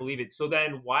 I don't believe it. So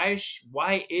then why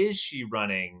is she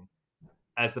running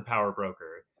as the power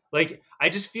broker? Like, I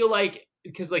just feel like,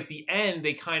 because like the end,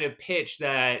 they kind of pitch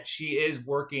that she is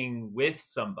working with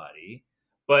somebody,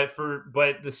 but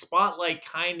the spotlight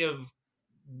kind of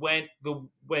when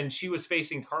she was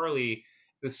facing Carly,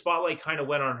 the spotlight kind of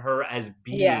went on her as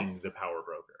being the power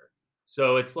broker.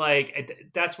 So it's like,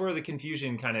 that's where the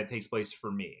confusion kind of takes place for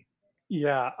me.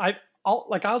 Yeah.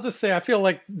 I'll just say, I feel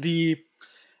like the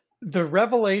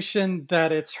revelation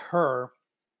that it's her,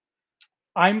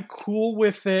 I'm cool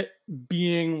with it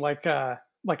being like a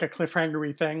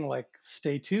cliffhanger-y thing, like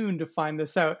stay tuned to find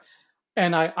this out.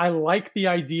 And I like the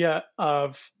idea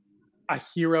of a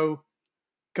hero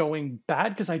going bad,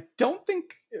 because I don't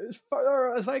think, as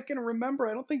far as I can remember,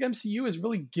 I don't think MCU has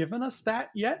really given us that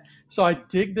yet. So I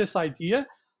dig this idea.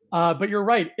 But you're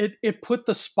right. It put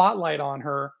the spotlight on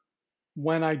her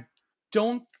when I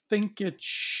don't think it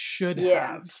should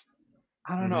have.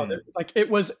 I don't know. Like, it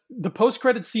was, the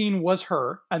post-credit scene was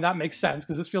her, and that makes sense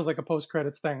because this feels like a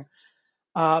post-credits thing.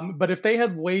 But if they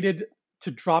had waited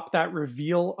to drop that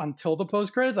reveal until the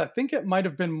post-credits, I think it might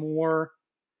have been more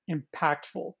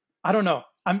impactful. I don't know.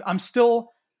 I'm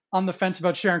still on the fence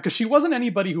about Sharon, because she wasn't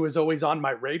anybody who was always on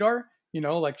my radar.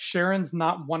 Like Sharon's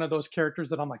not one of those characters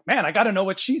that I'm like, man, I got to know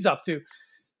what she's up to.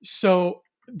 So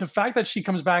the fact that she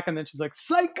comes back and then she's like,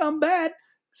 psych, I'm bad,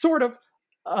 sort of,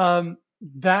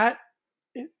 that,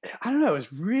 I don't know,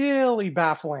 is really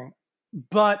baffling.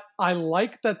 But I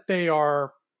like that they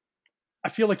are, I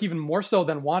feel like even more so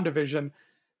than WandaVision,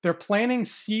 they're planting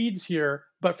seeds here.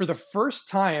 But for the first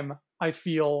time, I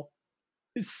feel,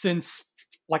 since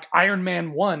like Iron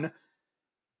Man 1,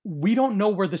 we don't know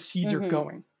where the seeds are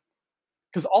going.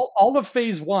 Because all of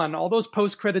phase 1, all those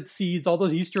post-credit seeds, all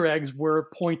those Easter eggs were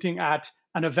pointing at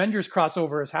an Avengers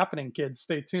crossover is happening, kids.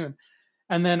 Stay tuned.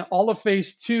 And then all of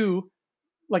phase 2,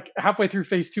 like halfway through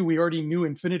phase 2, we already knew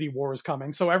Infinity War was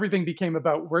coming. So everything became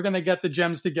about, we're going to get the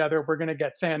gems together. We're going to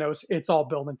get Thanos. It's all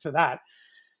built into that.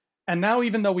 And now,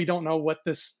 even though we don't know what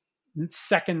this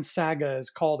second saga is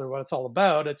called or what it's all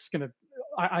about, it's going to,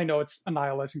 I know it's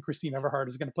Annihilus and Christine Everhart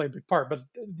is going to play a big part, but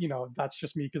that's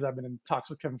just me because I've been in talks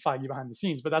with Kevin Feige behind the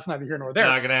scenes, but that's neither here nor there.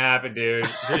 It's not going to happen, dude.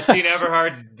 Christine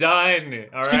Everhart's done.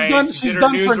 All right. She's done. She's did her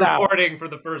done news for now. reporting for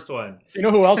the first one. You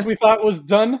know who else we thought was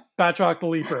done? Batroc the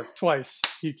Leaper, twice.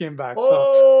 He came back.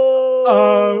 So,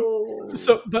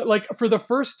 but like for the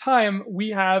first time,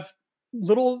 we have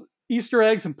little Easter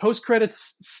eggs and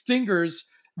post-credits stingers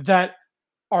that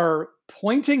are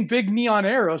pointing big neon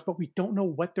arrows, but we don't know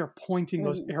what they're pointing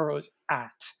those arrows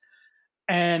at.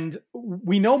 And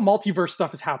we know multiverse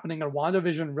stuff is happening, and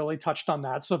WandaVision really touched on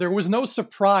that. So there was no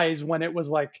surprise when it was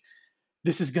like,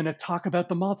 this is going to talk about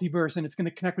the multiverse and it's going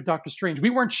to connect with Doctor Strange. We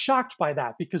weren't shocked by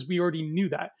that because we already knew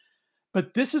that.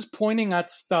 But this is pointing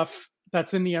at stuff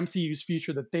that's in the MCU's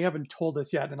future that they haven't told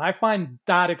us yet. And I find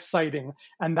that exciting.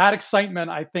 And that excitement,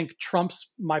 I think,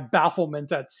 trumps my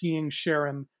bafflement at seeing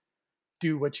Sharon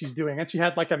do what she's doing. And she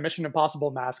had like a Mission Impossible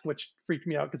mask, which freaked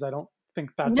me out because I don't think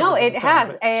that's... No, it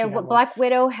has. Black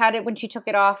Widow had it when she took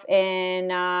it off in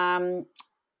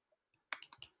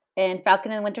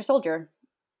Falcon and Winter Soldier.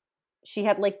 She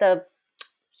had like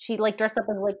dressed up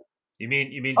as like... You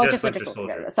mean just Winter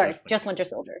Soldier. Sorry, just Winter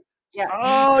Soldier. Yeah.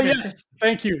 Oh yes,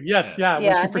 thank you. Yes, yeah.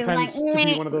 When she He's pretends like, to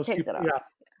be one of those takes people. it off.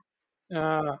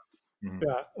 Yeah. Mhm.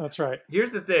 Yeah, that's right. Here's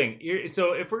the thing.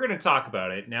 So if we're going to talk about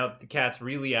it now, the cat's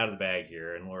really out of the bag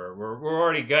here, and we're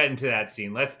already getting to that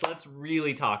scene. Let's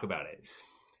really talk about it.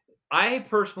 I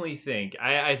personally think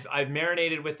I've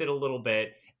marinated with it a little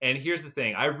bit, and here's the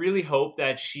thing: I really hope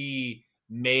that she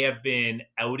may have been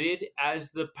outed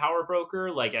as the power broker,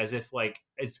 like as if like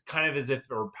it's kind of as if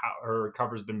her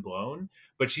cover's been blown,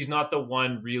 but she's not the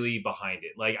one really behind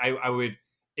it. Like I would,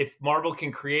 if Marvel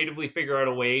can creatively figure out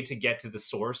a way to get to the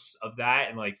source of that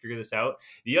and like figure this out.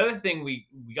 The other thing we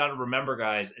got to remember,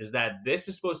 guys, is that this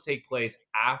is supposed to take place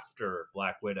after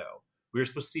Black Widow. We were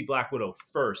supposed to see Black Widow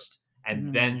first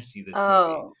and then see this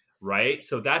movie, right?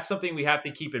 So that's something we have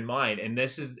to keep in mind. And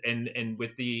this is and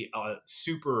with the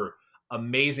super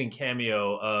amazing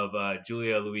cameo of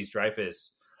Julia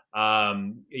Louis-Dreyfus,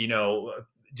 you know,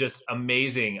 just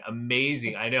amazing.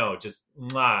 I know, just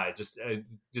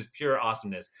pure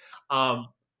awesomeness.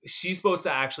 She's supposed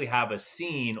to actually have a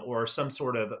scene or some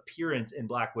sort of appearance in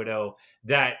Black Widow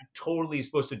that totally is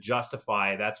supposed to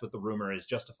justify. That's what the rumor is.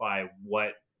 Justify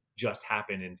what just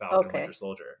happened in Falcon and Winter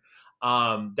Soldier.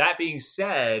 That being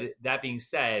said,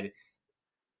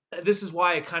 this is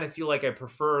why I kind of feel like I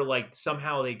prefer like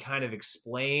somehow they kind of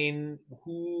explain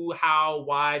who, how,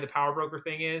 why the power broker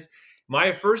thing is.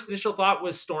 My first initial thought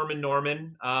was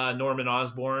Norman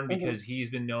Osborn, because he's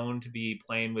been known to be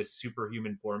playing with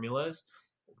superhuman formulas.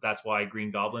 That's why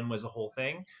Green Goblin was a whole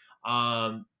thing.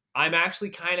 I'm actually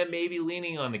kind of maybe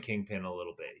leaning on the Kingpin a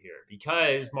little bit here,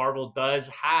 because Marvel does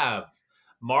have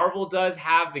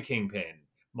the Kingpin.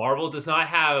 Marvel does not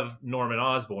have Norman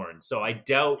Osborn. So I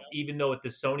doubt, even though with the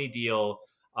Sony deal,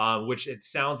 which it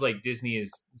sounds like Disney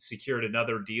has secured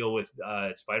another deal with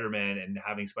Spider-Man and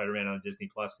having Spider-Man on Disney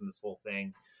Plus and this whole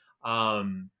thing.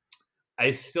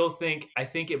 I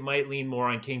think it might lean more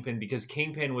on Kingpin, because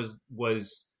Kingpin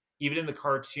was even in the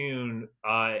cartoon,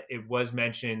 it was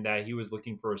mentioned that he was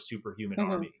looking for a superhuman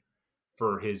army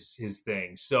for his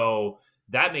thing. So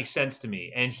that makes sense to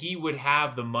me. And he would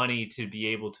have the money to be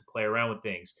able to play around with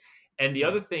things. And the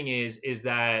other thing is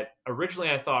that originally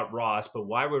I thought Ross, but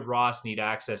why would Ross need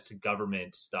access to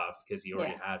government stuff? Because he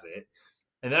already has it.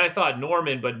 And then I thought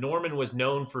Norman, but Norman was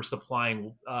known for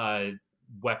supplying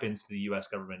weapons to the U.S.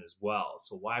 government as well.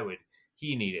 So why would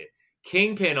he need it?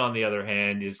 Kingpin, on the other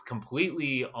hand, is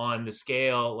completely on the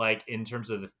scale, like in terms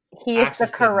of he is the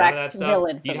correct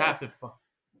villain for You'd this. have to.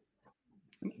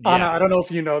 Anna, I don't know if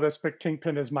you know this, but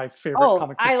Kingpin is my favorite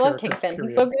comic book I love Kingpin.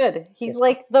 He's so good. He's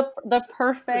like the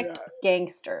perfect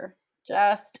gangster.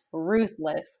 Just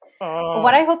ruthless.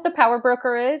 What I hope the power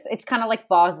broker is, it's kind of like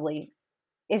Bosley.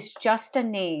 It's just a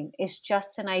name. It's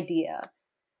just an idea.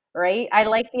 Right? I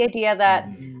like the idea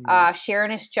that Sharon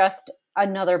is just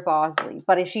another Bosley,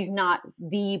 but if she's not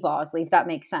the Bosley, if that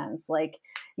makes sense. Like,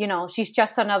 you know, she's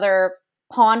just another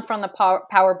pawn from the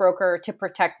power broker to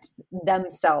protect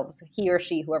themselves, he or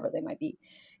she, whoever they might be.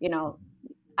 You know,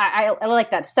 I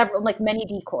like that. Several, like many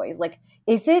decoys. Like,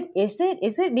 is it?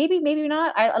 Maybe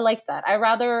not. I like that. I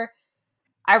rather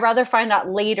find out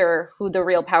later who the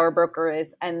real power broker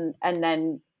is, and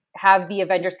then have the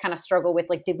Avengers kind of struggle with,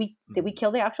 like, did we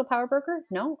kill the actual power broker?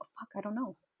 No, fuck, I don't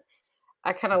know.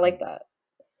 I kind of like that.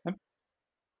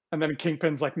 And then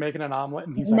Kingpin's like making an omelet,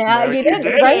 and he's like, "No, you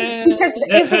didn't, right?" Because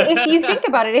if you think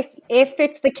about it, if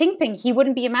it's the Kingpin, he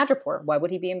wouldn't be in Madripoor. Why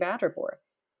would he be in Madripoor?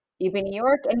 He'd be in New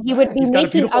York, and he would be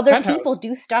making other people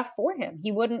do stuff for him.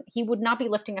 He would not be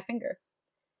lifting a finger.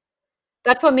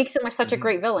 That's what makes him such a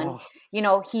great villain. You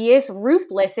know, he is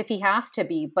ruthless if he has to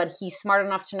be, but he's smart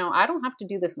enough to know, I don't have to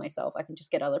do this myself. I can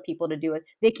just get other people to do it.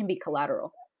 They can be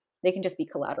collateral. They can just be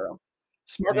collateral.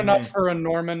 Smart enough for a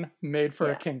Norman, made for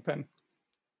a Kingpin.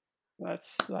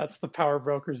 That's the power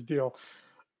broker's deal.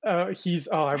 I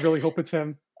really hope it's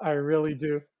him. I really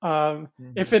do.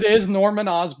 If it is Norman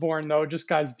Osborn, though, just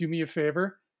guys, do me a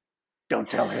favor. Don't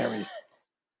tell Harry.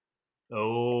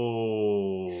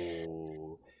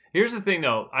 Here's the thing,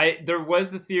 though. There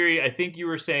was the theory. I think you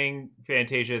were saying,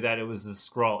 Fantasia, that it was a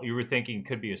Skrull. You were thinking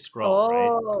could be a Skrull,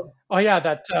 right? Oh yeah,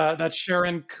 that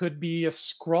Sharon could be a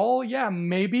Skrull. Yeah,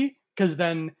 maybe, because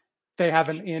then they have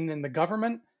an in the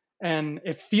government. And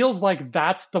it feels like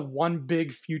that's the one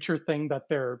big future thing that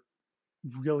they're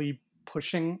really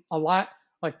pushing a lot.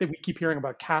 Like that we keep hearing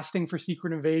about casting for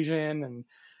Secret Invasion. And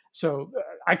so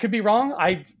I could be wrong.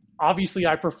 I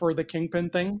prefer the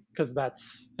Kingpin thing, because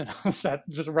that's that's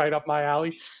just right up my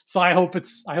alley. So I hope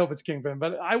it's Kingpin,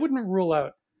 but I wouldn't rule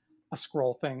out a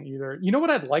Skrull thing either. You know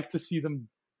what I'd like to see them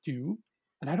do?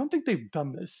 And I don't think they've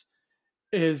done this,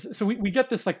 is so we get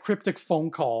this like cryptic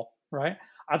phone call, right?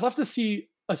 I'd love to see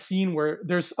a scene where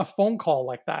there's a phone call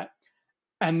like that,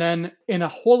 and then in a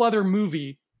whole other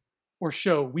movie or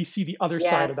show, we see the other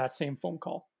side of that Yes. same phone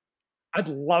call. I'd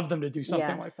love them to do something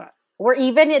Yes. like that. Or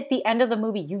even at the end of the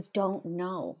movie, you don't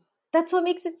know. That's what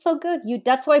makes it so good.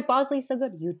 That's why Bosley's so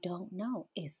good. You don't know.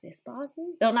 Is this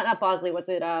Bosley? No, not Bosley. What's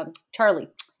it? Charlie.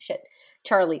 Shit.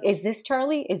 Charlie. Is this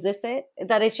Charlie? Is this it?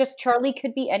 That it's just Charlie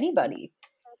could be anybody.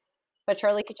 But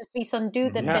Charlie could just be some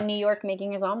dude that's Yeah. in New York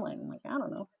making his omelet. I'm like, I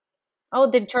don't know.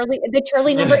 Oh, did Charlie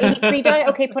number 83 die?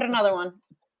 Okay, put another one.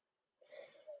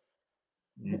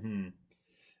 Mm-hmm.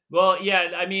 Well,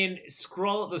 yeah, I mean, the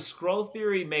Skrull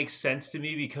theory makes sense to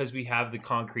me because we have the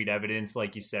concrete evidence,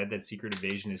 like you said, that Secret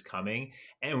Invasion is coming.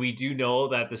 And we do know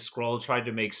that the Skrull tried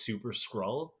to make Super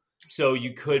Skrull. So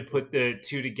you could put the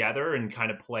two together and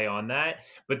kind of play on that.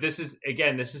 But this is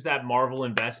that Marvel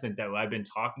investment that I've been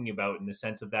talking about, in the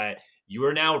sense of that you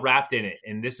are now wrapped in it.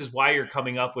 And this is why you're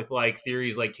coming up with like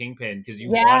theories like Kingpin, because you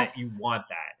want it, you want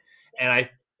that.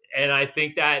 And I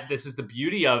think that this is the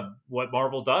beauty of what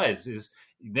Marvel does is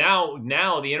now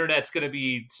the internet's going to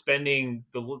be spending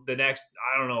the next,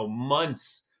 I don't know,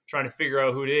 months trying to figure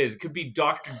out who it is. It could be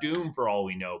Doctor Doom for all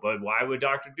we know, but why would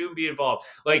Doctor Doom be involved?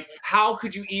 Like, how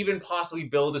could you even possibly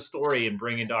build a story and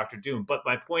bring in Doctor Doom? But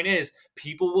my point is,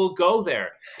 people will go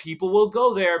there. People will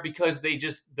go there because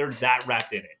they're that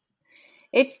wrapped in it.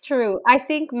 It's true. I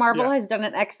think Marvel has done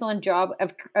an excellent job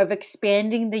of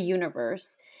expanding the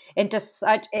universe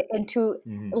into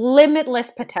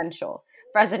limitless potential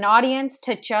for as an audience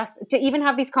to even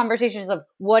have these conversations of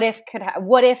what if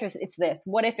it's this,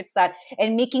 what if it's that,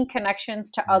 and making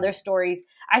connections to other stories.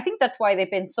 I think that's why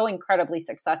they've been so incredibly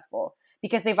successful,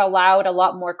 because they've allowed a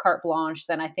lot more carte blanche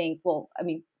than I think. Well, I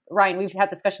mean, Ryan, we've had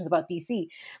discussions about DC,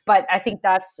 but I think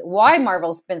that's why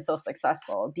Marvel's been so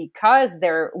successful, because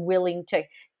they're willing to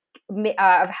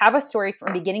have a story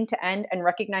from beginning to end and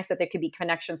recognize that there could be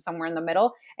connections somewhere in the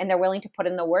middle, and they're willing to put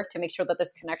in the work to make sure that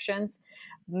those connections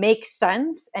make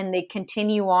sense and they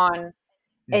continue on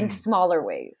in smaller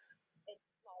ways.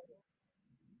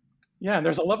 Yeah, and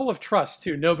there's a level of trust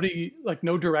too. Nobody, like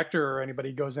no director or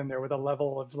anybody, goes in there with a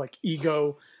level of like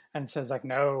ego and says like,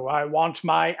 no, I want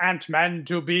my Ant-Man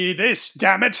to be this,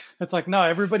 damn it. It's like, no,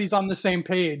 everybody's on the same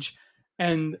page,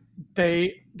 and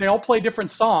they all play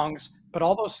different songs, but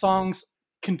all those songs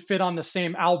can fit on the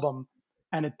same album,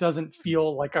 and it doesn't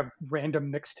feel like a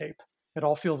random mixtape. It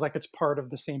all feels like it's part of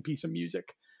the same piece of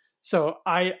music. So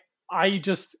I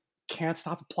just can't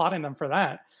stop applauding them for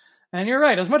that. And you're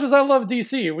right. As much as I love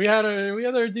DC, we had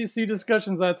our DC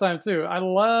discussions that time too. I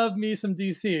love me some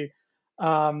DC,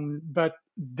 but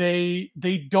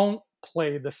they don't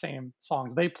play the same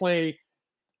songs. They play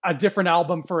a different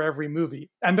album for every movie,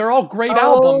 and they're all great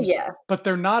albums. Yeah. But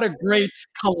they're not a great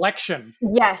collection.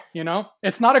 Yes, You know,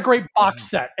 it's not a great box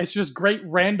set. It's just great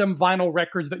random vinyl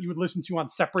records that you would listen to on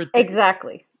separate days.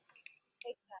 exactly.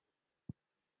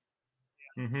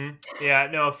 Yeah,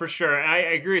 no, for sure. I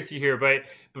agree with you here, but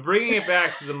bringing it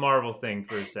back to the Marvel thing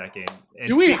for a second. And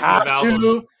Do we have albums,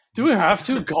 to? Do we have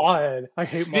to? God, I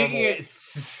hate Marvel.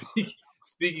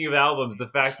 Speaking of albums, the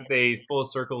fact that they full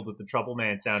circled with the Trouble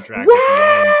Man soundtrack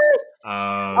Yes! at the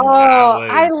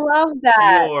end. I love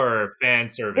that. Pure fan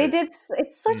service. They did.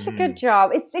 It's such a good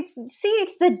job. It's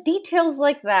the details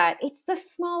like that. It's the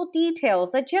small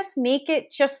details that just make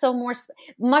it just so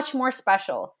much more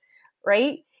special,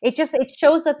 right? It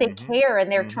shows that they care,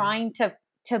 and they're trying to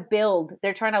build.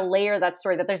 They're trying to layer that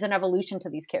story, that there's an evolution to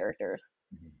these characters.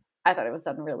 I thought it was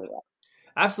done really well.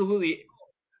 Absolutely.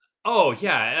 Oh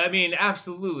yeah, I mean,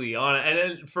 absolutely. And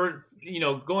then for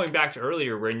going back to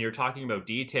earlier when you're talking about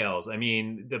details, I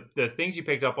mean, the things you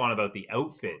picked up on about the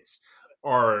outfits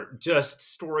are just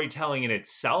storytelling in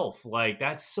itself. Like,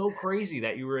 that's so crazy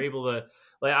that you were able to.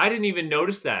 Like, I didn't even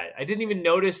notice that. I didn't even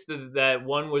notice that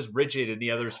one was rigid and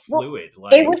the other's fluid.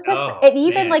 Like, it was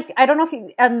just, like, I don't know if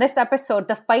in this episode,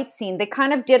 the fight scene, they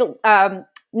kind of did.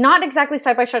 Not exactly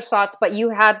side-by-side shots, but you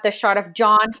had the shot of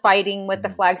John fighting with the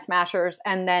Flag Smashers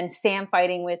and then Sam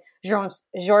fighting with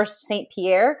Georges St.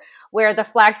 Pierre, where the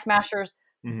Flag Smashers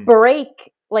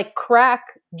crack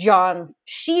John's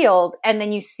shield, and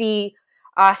then you see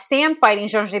Sam fighting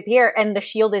Georges St. Pierre, and the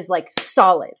shield is like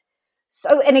solid.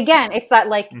 So, and again, it's that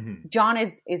like John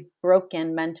is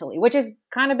broken mentally, which has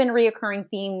kind of been a reoccurring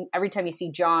theme every time you see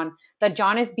John, that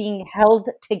John is being held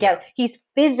together. He's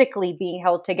physically being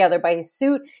held together by his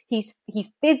suit. He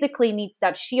physically needs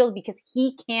that shield because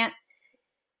he can't,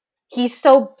 he's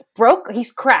so broke,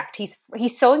 he's cracked.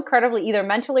 He's so incredibly either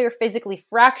mentally or physically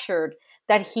fractured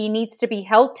that he needs to be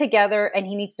held together, and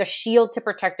he needs the shield to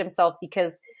protect himself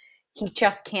because he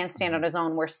just can't stand on his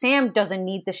own, where Sam doesn't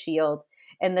need the shield.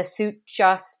 And the suit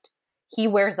he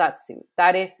wears that suit.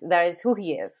 That is who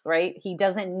he is, right? He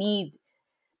doesn't need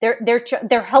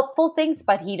they're helpful things,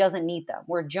 but he doesn't need them.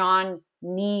 Where John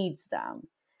needs them.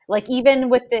 Like even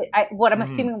with what I'm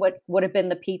assuming what would have been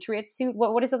the Patriot suit.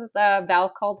 What is it that Val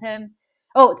called him?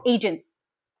 Oh, agent.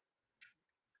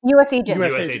 U.S. agent.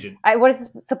 U.S. agent. What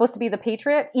is supposed to be the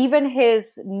Patriot? Even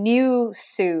his new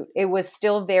suit, it was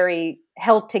still very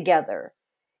held together.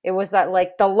 It was that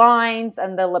like the lines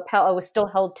and the lapel, it was still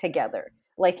held together.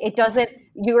 Like it doesn't.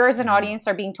 You as an audience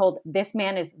are being told this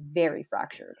man is very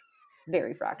fractured,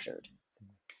 very fractured.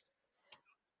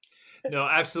 No,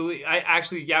 absolutely.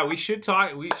 We should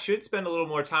talk. We should spend a little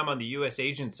more time on the U.S.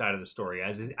 agent side of the story,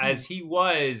 as he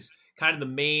was kind of the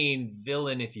main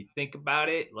villain, if you think about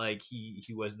it. Like he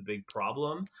was the big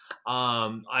problem.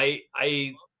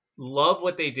 I love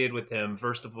what they did with him.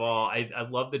 First of all, I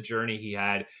love the journey he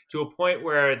had to a point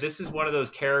where this is one of those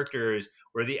characters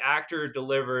where the actor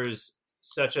delivers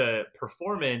such a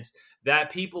performance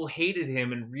that people hated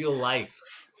him in real life.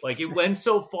 Like it went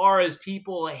so far as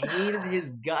people hated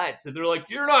his guts, and they're like,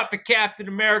 "You're not the Captain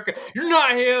America. You're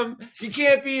not him. You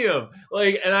can't be him."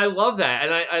 Like, and I love that,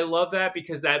 and I love that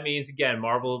because that means again,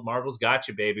 Marvel's got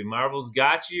you, baby. Marvel's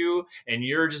got you, and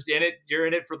you're just in it. You're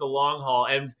in it for the long haul.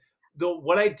 And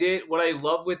what I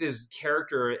love with his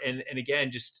character, and again,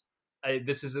 just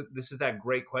this is that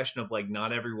great question of like,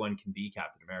 not everyone can be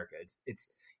Captain America. It's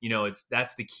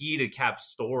that's the key to Cap's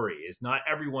story. Is not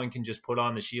everyone can just put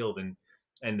on the shield and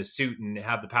the suit and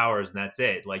have the powers and that's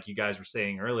it, like you guys were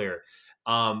saying earlier.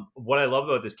 What I love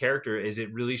about this character is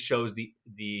it really shows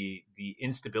the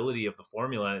instability of the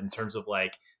formula in terms of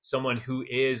like someone who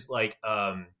is like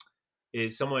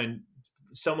is someone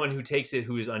who takes it,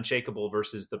 who is unshakable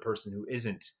versus the person who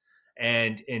isn't.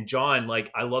 And John, like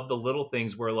I love the little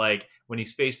things where like when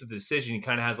he's faced with the decision, he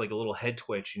kind of has like a little head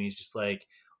twitch and he's just like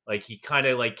he kind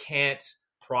of like can't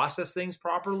process things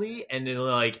properly, and then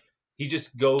like he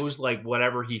just goes like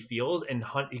whatever he feels, and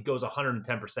he goes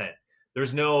 110%.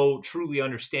 There's no true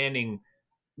understanding.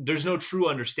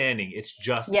 It's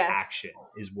just action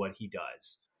is what he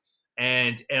does.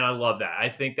 And I love that. I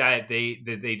think that they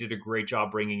did a great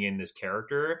job bringing in this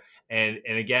character and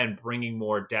again, bringing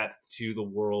more depth to the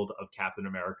world of Captain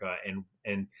America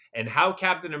and how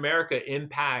Captain America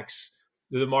impacts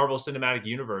the Marvel Cinematic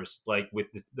Universe, like with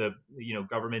the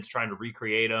government's trying to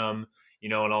recreate him,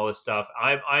 and all this stuff.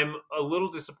 I'm a little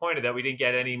disappointed that we didn't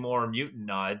get any more mutant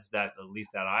nods, that at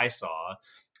least that I saw.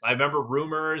 I remember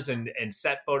rumors and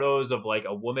set photos of like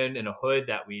a woman in a hood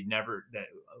that we've never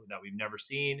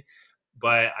seen,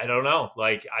 but I don't know.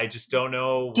 Like I just don't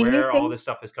know where all this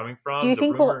stuff is coming from. Do you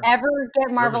think we'll ever get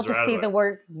Marvel to say the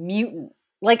word mutant?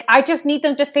 Like I just need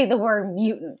them to say the word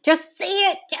mutant. Just say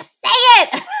it. Just say it.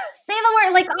 Say the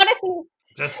word. Like honestly.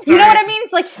 You know what I mean?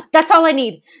 It's like that's all I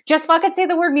need. Just fucking say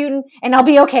the word mutant, and I'll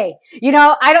be okay.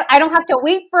 I don't have to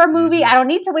wait for a movie. I don't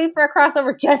need to wait for a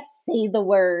crossover. Just say the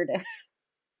word.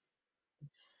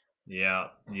 Yeah.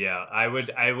 I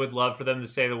would love for them to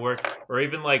say the word, or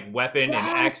even like weapon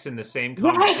and X in the same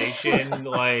conversation.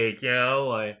 Like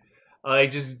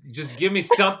just give me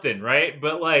something, right?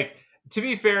 But like. To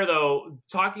be fair, though,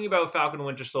 talking about Falcon and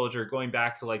Winter Soldier, going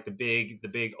back to like the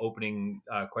big opening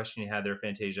question you had there,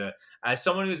 Fantasia, as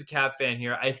someone who's a Cap fan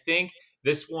here, I think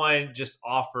this one just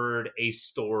offered a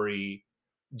story.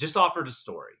 It just offered a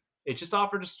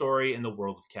story in the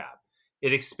world of Cap.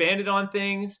 It expanded on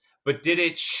things, but did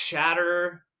it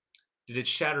shatter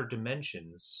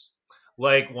dimensions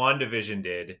like WandaVision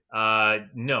did?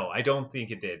 No, I don't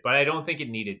think it did, but I don't think it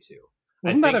needed to.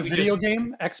 Wasn't that a video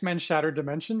game? X-Men Shattered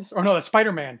Dimensions? Or no, that's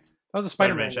Spider-Man. That was a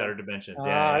Spider-Man Shattered Dimensions.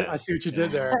 I see what you did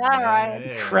there. All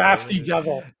right. Crafty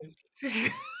devil.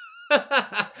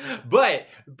 But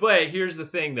here's the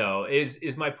thing, though,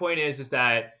 is my point is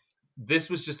that this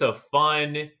was just a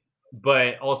fun,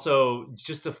 but also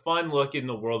just a fun look in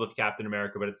the world of Captain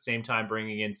America, but at the same time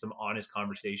bringing in some honest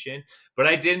conversation. But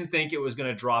I didn't think it was going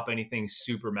to drop anything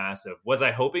super massive. Was I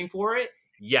hoping for it?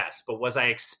 Yes. But was I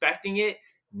expecting it?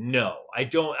 No, I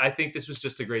don't. I think this was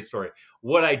just a great story.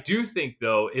 What I do think,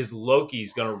 though, is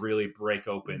Loki's going to really break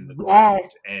open the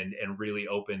doors and really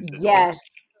open the doors.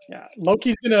 Yeah,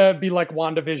 Loki's going to be like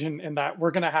WandaVision in that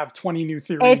we're going to have 20 new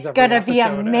theories. It's going to be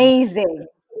amazing.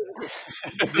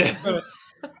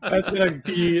 That's going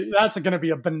to be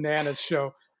a bananas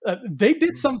show. They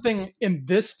did something in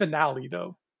this finale,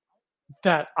 though,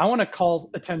 that I want to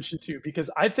call attention to, because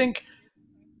I think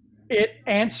it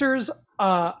answers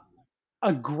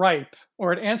a gripe,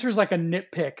 or it answers like a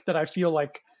nitpick that I feel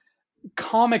like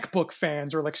comic book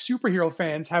fans or like superhero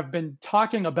fans have been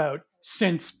talking about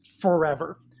since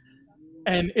forever.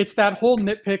 And it's that whole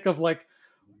nitpick of like,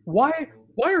 why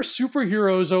are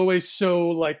superheroes always so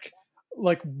like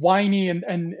whiny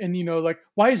and you know, like,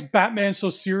 why is Batman so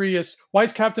serious? Why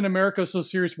is Captain America so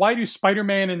serious? Why do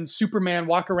Spider-Man and Superman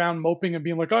walk around moping and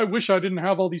being like, I wish I didn't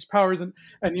have all these powers? And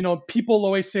you know, people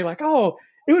always say like, oh,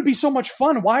 it would be so much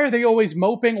fun. Why are they always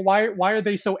moping? Why are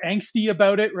they so angsty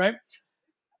about it? Right?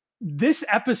 This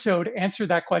episode answered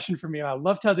that question for me, and I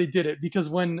loved how they did it, because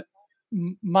when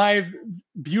my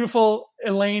beautiful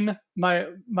Elaine,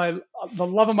 the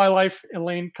love of my life,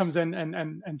 Elaine, comes in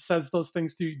and says those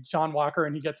things to John Walker,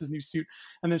 and he gets his new suit,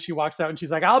 and then she walks out and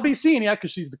she's like, I'll be seeing ya,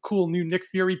 because she's the cool new Nick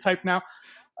Fury type now.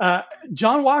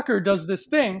 John Walker does this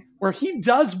thing where he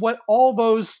does what all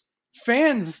those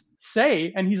fans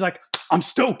say, and he's like, I'm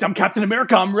stoked, I'm Captain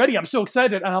America, I'm ready, I'm so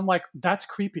excited. And I'm like, that's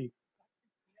creepy.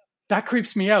 That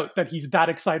creeps me out, that he's that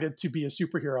excited to be a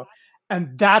superhero.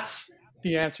 And that's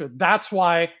the answer. That's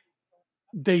why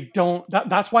they don't,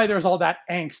 that's why there's all that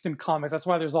angst in comics. That's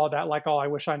why there's all that like, oh, I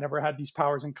wish I never had these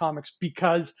powers in comics,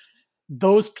 because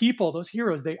those people, those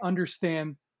heroes, they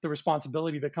understand the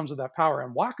responsibility that comes with that power.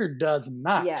 And Walker does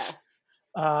not. Yes.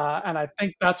 And I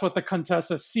think that's what the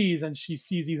Contessa sees. And she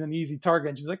sees he's an easy target.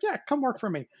 And she's like, yeah, come work for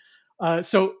me.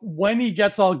 So when he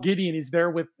gets all giddy and he's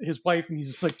there with his wife and he's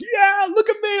just like, yeah, look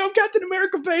at me, I'm Captain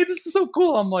America, babe, this is so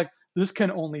cool. I'm like, this can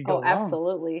only go wrong.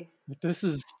 Absolutely. This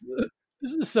is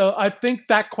so I think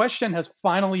that question has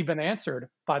finally been answered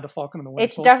by the Falcon and the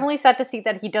Winter Soldier. It's definitely sad to see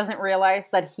that he doesn't realize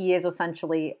that he is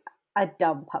essentially a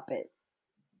dumb puppet.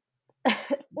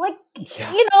 Like,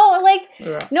 yeah. You know, like,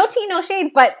 yeah. No tea, no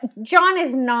shade, but John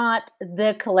is not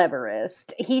the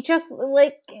cleverest. He just,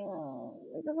 like,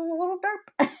 is a little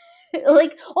derp.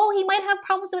 Like, oh, he might have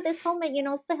problems with his helmet, you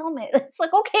know, it's a helmet. It's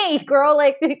like, okay, girl,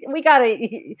 like, we got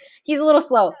it. He's a little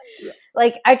slow.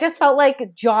 Like, I just felt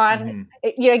like John,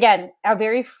 you know, again, a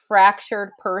very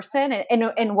fractured person.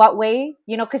 And in what way?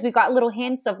 You know, because we got little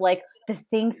hints of, like, the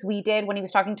things we did when he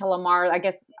was talking to Lamar, I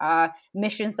guess,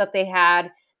 missions that they had,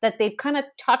 that they've kind of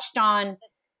touched on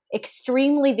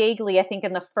extremely vaguely, I think,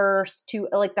 in the first two,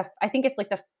 like, I think it's like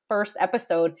the first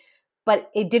episode, but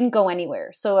it didn't go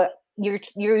anywhere. So,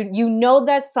 you know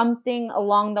that something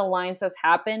along the lines has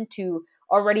happened to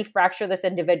already fracture this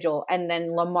individual, and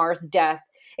then Lamar's death.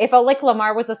 It felt like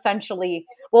Lamar was essentially,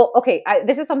 well, okay,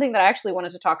 this is something that I actually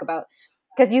wanted to talk about,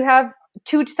 because you have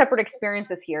two separate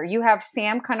experiences here. You have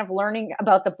Sam kind of learning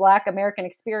about the Black American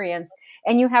experience,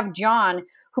 and you have John,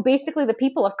 who basically the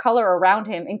people of color around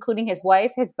him, including his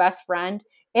wife, his best friend,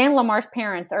 and Lamar's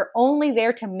parents, are only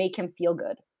there to make him feel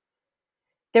good.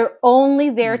 They're only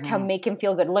there to make him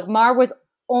feel good. Lamar was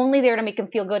only there to make him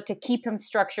feel good, to keep him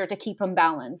structured, to keep him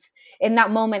balanced. In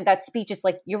that moment, that speech is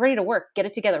like, you're ready to work. Get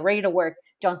it together. Ready to work.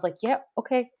 John's like, yeah,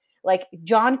 okay. Like,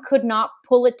 John could not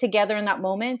pull it together in that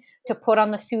moment to put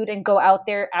on the suit and go out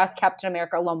there as Captain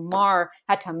America. Lamar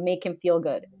had to make him feel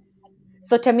good.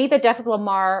 So to me, the death of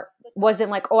Lamar wasn't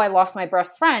like, oh, I lost my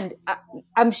best friend.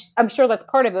 I'm sure that's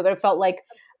part of it, but it felt like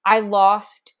I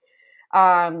lost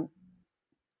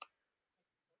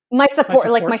my support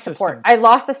system. I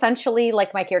lost essentially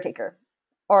like my caretaker,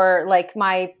 or like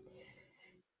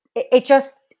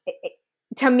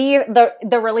to me,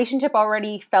 the relationship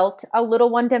already felt a little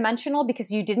one-dimensional,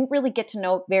 because you didn't really get to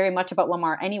know very much about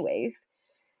Lamar anyways.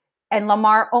 And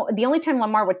Lamar, the only time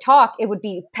Lamar would talk, it would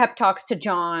be pep talks to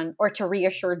John, or to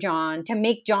reassure John, to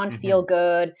make John feel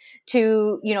good,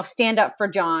 to, you know, stand up for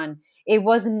John. It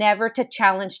was never to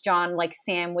challenge John like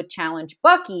Sam would challenge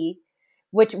Bucky,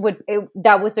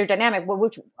 that was their dynamic.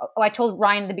 Which I told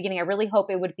Ryan in the beginning, I really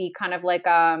hope it would be kind of like,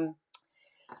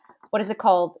 what is it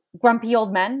called? Grumpy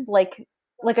old men, like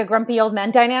a grumpy old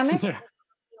men dynamic,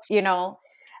 you know,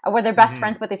 where they're best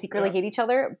friends, but they secretly hate each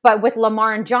other. But with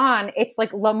Lamar and John, it's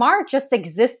like Lamar just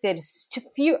existed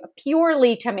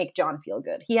purely to make John feel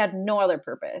good. He had no other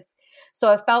purpose.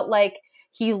 So it felt like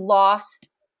he lost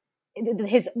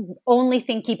his only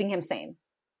thing keeping him sane.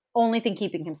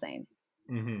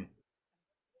 Mm-hmm.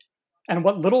 And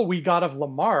what little we got of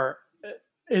Lamar,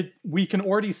 we can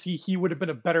already see he would have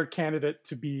been a better candidate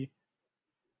to be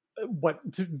that.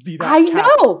 I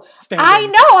know.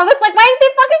 I was like, why did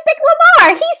they fucking pick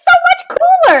Lamar? He's so much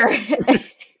cooler.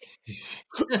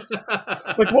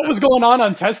 Like, what was going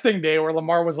on testing day where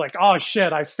Lamar was like, oh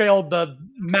shit, I failed the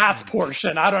math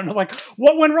portion. I don't know, like,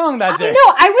 what went wrong that day?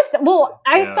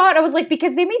 I thought, I was like,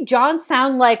 because they made John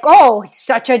sound like, oh, he's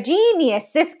such a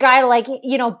genius. This guy, like,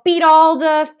 you know, beat all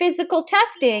the physical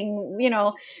testing, you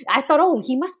know. I thought, oh,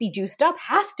 he must be juiced up.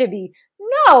 Has to be.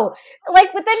 No.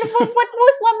 Like, but then what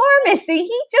was Lamar missing?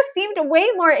 He just seemed way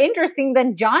more interesting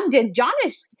than John did. John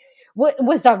is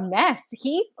was a mess.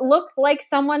 He looked like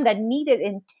someone that needed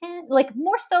intense, like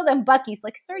more so than Bucky's.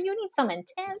 Like, sir, you need some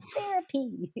intense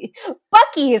therapy.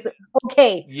 Bucky is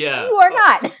okay. Yeah. You are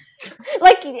not.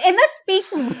 Like, and that speaks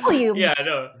volumes. Yeah, I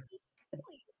know.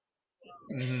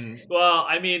 Well,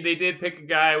 I mean, they did pick a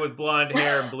guy with blonde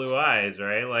hair and blue eyes,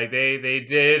 right? Like they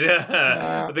did.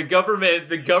 But the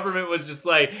government was just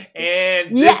like,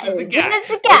 and this is the guy.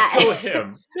 Let's go with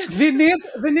him. We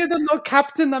need to know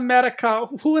Captain America.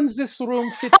 Who in this room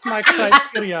fits my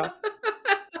criteria?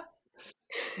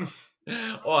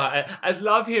 Oh, I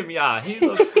love him. Yeah, he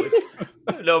looks good.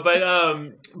 No,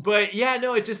 but yeah,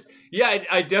 no, it just. Yeah,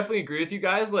 I definitely agree with you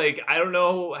guys. Like, I don't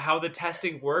know how the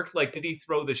testing worked. Like, did he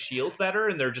throw the shield better?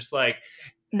 And they're just like,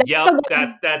 yep,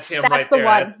 that's him right there.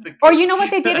 One. Or you know what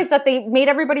they did is that they made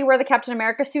everybody wear the Captain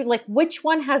America suit. Like, which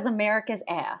one has America's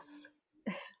ass?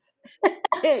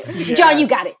 Yes. John, you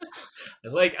got it. I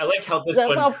like how this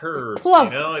one curves.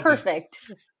 Plump, perfect.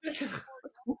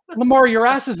 Lamar, your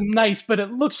ass is nice, but it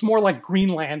looks more like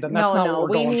Greenland, and that's not what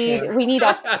we're going for. We need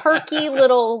a perky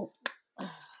little.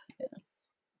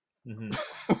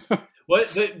 Mm-hmm.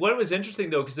 What was interesting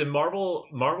though, because in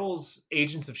Marvel's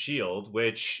Agents of S.H.I.E.L.D.,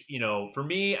 which, you know, for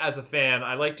me as a fan,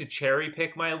 I like to cherry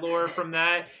pick my lore from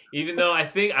that, even though I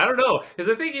don't know, because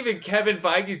I think even Kevin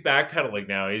Feige's backpedaling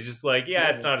now. He's just like, yeah,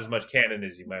 it's not as much canon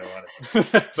as you might want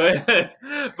it.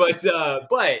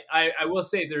 but I will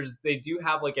say they do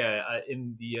have like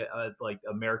in the like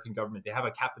American government, they have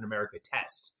a Captain America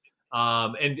test,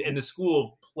 and the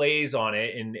school plays on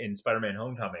it in Spider-Man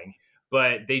Homecoming.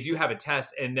 But they do have a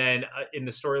test, and then in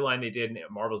the storyline they did in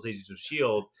Marvel's Agents of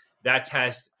S.H.I.E.L.D., that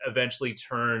test eventually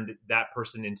turned that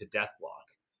person into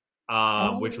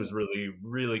Deathlock, which was really,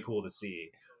 really cool to see.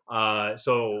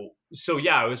 So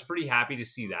yeah, I was pretty happy to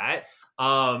see that.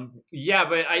 Yeah,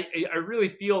 but I really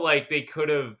feel like they could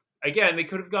have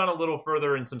gone a little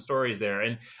further in some stories there.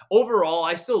 And overall,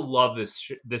 I still love this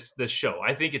show.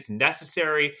 I think it's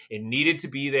necessary. It needed to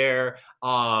be there.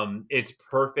 It's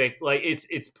perfect. Like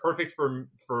it's perfect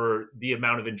for the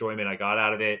amount of enjoyment I got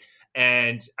out of it.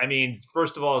 And I mean,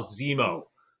 first of all, Zemo.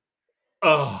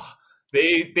 Oh,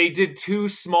 they did two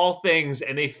small things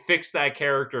and they fixed that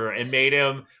character and made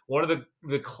him one of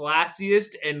the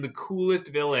classiest and the coolest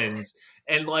villains.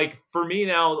 And like for me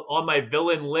now on my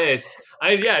villain list,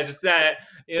 just that,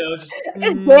 you know, just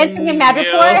dancing in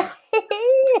Madripoor.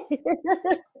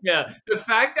 Yeah, the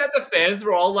fact that the fans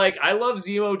were all like, "I love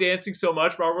Zemo dancing so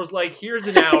much," Marvel was like, "Here's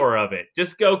an hour of it.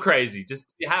 Just go crazy,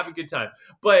 just have a good time."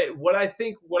 But what I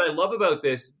love about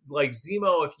this, like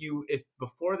Zemo, if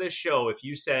before this show, if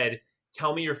you said,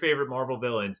 "Tell me your favorite Marvel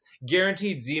villains,"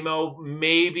 guaranteed Zemo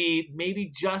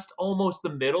maybe just almost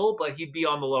the middle, but he'd be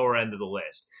on the lower end of the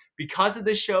list. Because of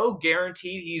this show,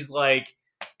 guaranteed he's like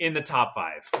in the top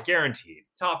 5. Guaranteed.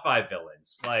 Top 5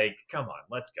 villains. Like, come on,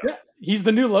 let's go. Yeah, he's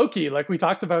the new Loki, like we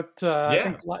talked about I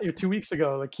think 2 weeks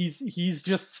ago. Like he's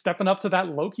just stepping up to that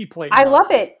Loki plate. I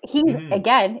love it. He's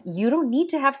again, you don't need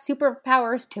to have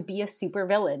superpowers to be a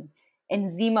supervillain. And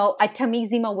Zemo, to me,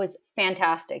 Zemo was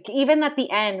fantastic. Even at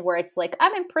the end where it's like,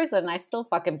 I'm in prison, I still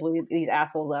fucking blew these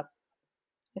assholes up.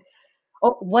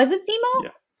 Oh, was it Zemo? Yeah.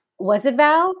 Was it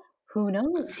Val? Who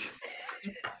knows?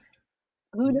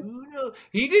 Who knows?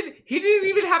 He didn't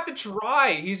even have to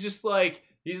try. He's like,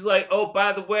 oh,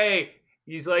 by the way,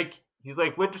 he's like,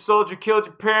 Winter Soldier killed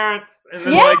your parents, and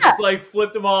then like just like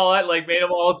flipped them all out, like made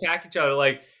them all attack each other.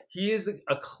 Like he is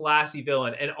a classy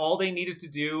villain, and all they needed to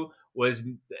do was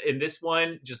in this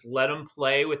one just let him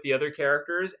play with the other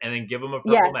characters, and then give him a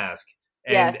purple mask.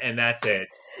 And that's it.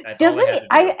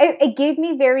 It gave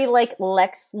me very like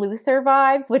Lex Luthor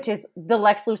vibes, which is the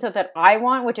Lex Luthor that I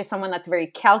want, which is someone that's very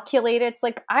calculated. It's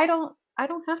like I don't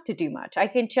have to do much. I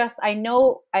can just I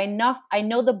know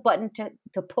the button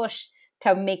to push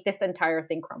to make this entire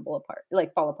thing crumble apart,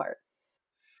 like fall apart.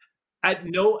 At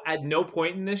no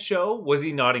point in this show was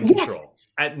he not in control.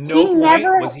 At no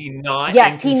point was he not.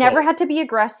 Yes, he never had to be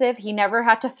aggressive. He never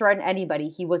had to threaten anybody.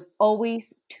 He was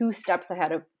always 2 steps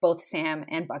ahead of both Sam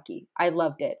and Bucky. I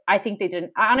loved it. I think they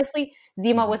didn't. Honestly,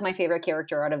 Zemo was my favorite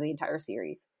character out of the entire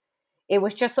series. It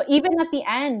was just so, even at the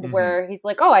end where he's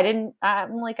like, "Oh, I didn't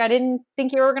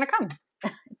think you were going to come."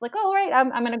 It's like, "Oh, right,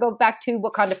 I'm going to go back to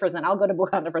Wakanda prison. I'll go to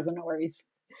Wakanda prison. No worries."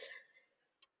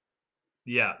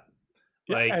 Yeah.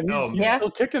 Like, and he's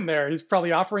still kicking there. He's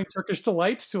probably offering Turkish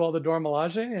delight to all the Dora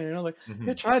Milaje, and like,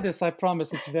 "Here, try this. I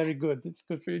promise, it's very good. It's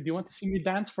good for you. Do you want to see me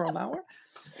dance for an hour?"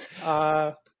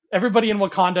 Everybody in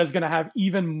Wakanda is going to have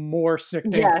even more sick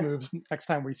dance moves next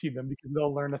time we see them, because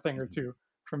they'll learn a thing or two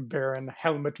from Baron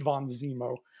Helmut von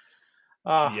Zemo.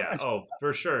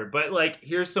 For sure. But like,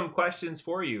 here's some questions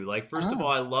for you. Like, first of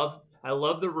all, I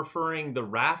love the referring the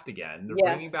raft again. They're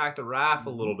Yes. bringing back the raft a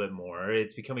little bit more.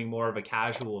 It's becoming more of a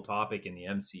casual topic in the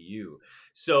MCU.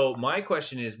 So my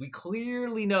question is, we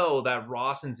clearly know that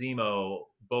Ross and Zemo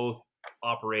both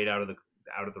operate out of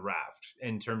the raft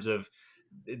in terms of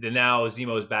now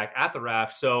Zemo's back at the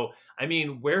raft. So, I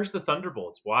mean, where's the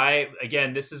Thunderbolts? Why?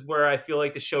 Again, this is where I feel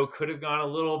like the show could have gone a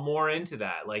little more into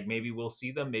that. Like maybe we'll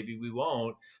see them, maybe we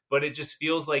won't. But it just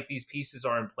feels like these pieces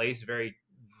are in place very,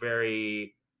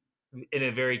 very in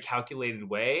a very calculated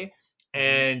way.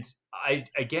 And I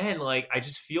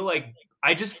just feel like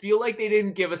they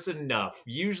didn't give us enough.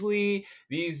 Usually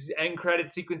these end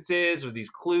credit sequences or these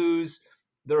clues,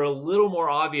 they're a little more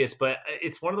obvious, but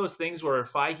it's one of those things where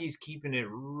Feige's keeping it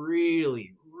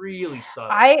really, really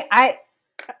subtle.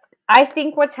 I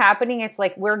think what's happening, it's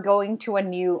like we're going to a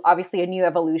new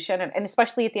evolution, and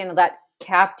especially at the end of that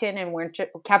Captain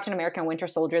America and Winter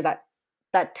Soldier,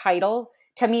 that title,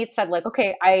 to me it said like,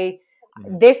 okay,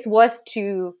 these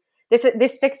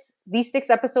 6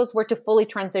 episodes were to fully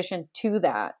transition to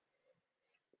that,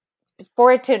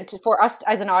 for us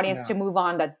as an audience to move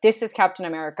on, that this is Captain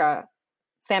America,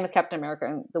 Sam is Captain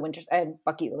America, and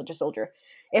Bucky the Winter Soldier.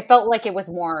 It felt like it was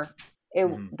more.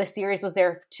 The series was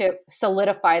there to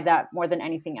solidify that more than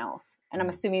anything else. And I'm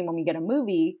assuming when we get a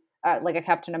movie, like a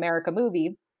Captain America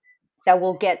movie, that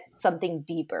we'll get something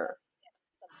deeper.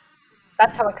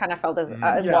 That's how it kind of felt as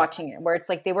watching it, where it's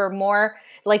like they were more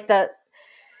like where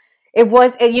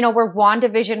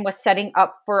WandaVision was setting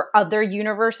up for other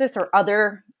universes or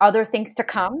other things to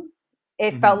come.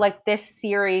 It felt like this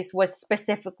series was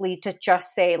specifically to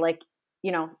just say, like,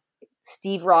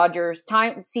 Steve Rogers'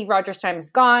 time is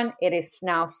gone. It is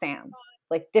now Sam.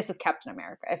 Like, this is Captain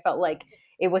America. I felt like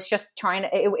it was just trying to.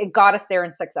 It got us there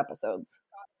in 6 episodes.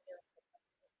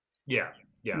 Yeah.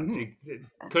 It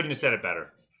couldn't have said it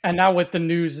better. And now with the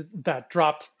news that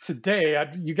dropped today,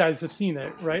 you guys have seen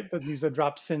it, right? The news that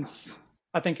dropped since,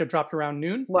 I think it dropped around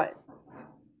noon. What?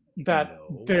 That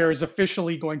there's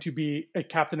officially going to be a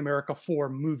Captain America 4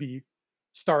 movie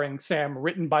starring Sam,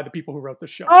 written by the people who wrote the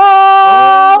show.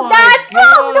 Oh,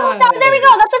 there we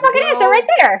go. That's a fucking answer right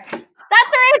there. That's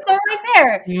our answer right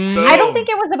there. Boom. I don't think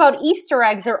it was about Easter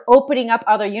eggs or opening up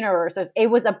other universes. It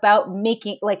was about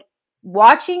making, like,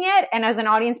 watching it and as an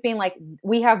audience being like,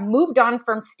 we have moved on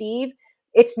from Steve.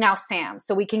 It's now Sam,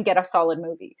 so we can get a solid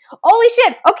movie. Holy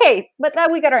shit. Okay, but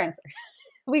we got our answer.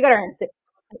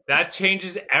 That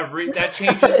changes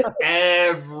everything. Well,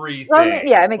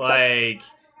 yeah, it makes sense.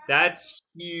 That's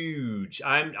huge.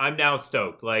 I'm now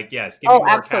stoked. Like, yes, give me more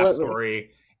absolutely. Cap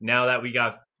story. Now that we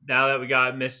got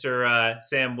Mr.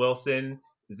 Sam Wilson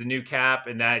is the new Cap,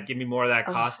 and that give me more of that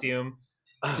costume.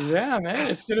 Yeah, man,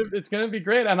 it's gonna be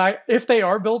great. And if they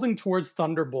are building towards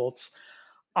Thunderbolts,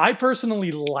 I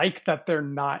personally like that they're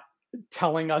not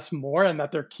telling us more and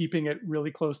that they're keeping it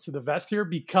really close to the vest here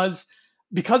because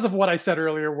of what I said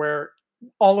earlier, where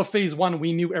all of Phase 1,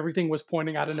 we knew everything was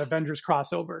pointing at an Avengers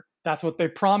crossover. That's what they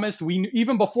promised. We knew,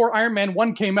 even before Iron Man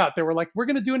 1 came out, they were like, we're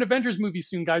going to do an Avengers movie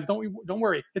soon, guys. Don't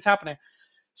worry. It's happening.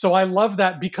 So I love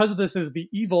that because this is the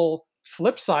evil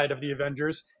flip side of the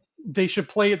Avengers, they should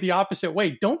play it the opposite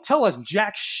way. Don't tell us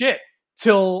jack shit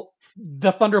till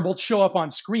the Thunderbolts show up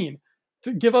on screen.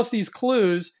 To give us these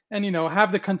clues and,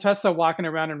 have the Contessa walking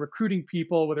around and recruiting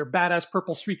people with her badass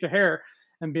purple streak of hair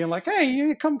and being like,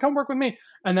 hey, come work with me.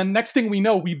 And then next thing we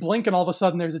know, we blink and all of a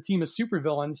sudden there's a team of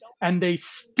supervillains and they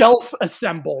stealth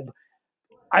assembled.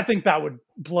 I think that would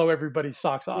blow everybody's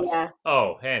socks off. Yeah.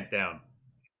 Oh, hands down.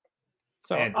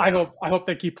 So I hope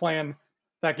they keep playing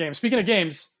that game. Speaking of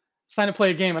games, it's time to play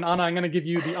a game. And Anna, I'm going to give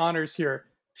you the honors here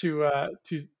to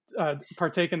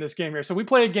partake in this game here. So we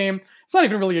play a game. It's not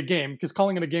even really a game because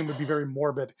calling it a game would be very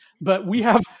morbid. But we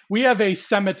have a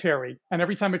cemetery, and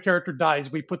every time a character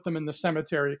dies, we put them in the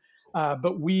cemetery.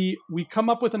 But we come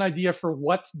up with an idea for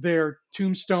what their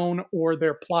tombstone or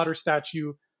their plotter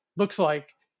statue looks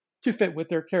like to fit with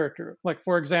their character. Like,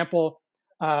 for example,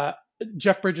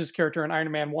 Jeff Bridges' character in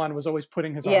Iron Man 1 was always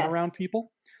putting his arm around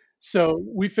people. So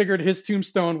we figured his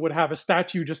tombstone would have a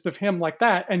statue just of him like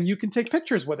that, and you can take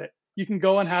pictures with it. You can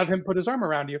go and have him put his arm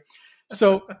around you.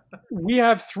 So we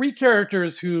have 3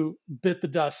 characters who bit the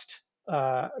dust.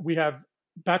 We have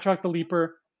Batroc the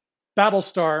Leaper,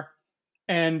 Battlestar,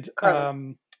 and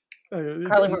Carly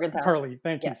Morgenthau. Carly,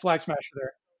 thank you. Flag Smasher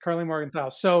there. Carly Morgenthau.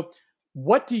 So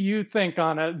what do you think,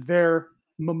 Anna, their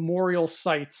memorial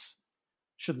sites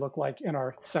should look like in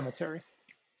our cemetery?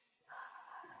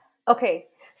 Okay.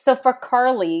 So for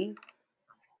Carly,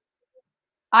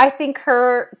 I think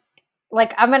her,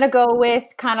 like, I'm going to go with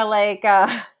kind of like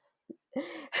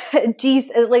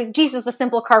Jesus, a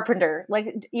simple carpenter.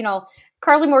 Like, you know,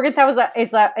 Carly Morgenthau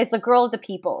is a girl of the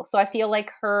people. So I feel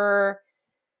like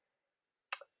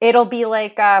it'll be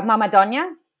like Mama Donya,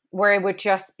 where it would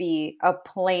just be a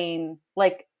plain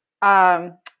like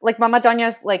Mama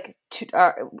Donya's like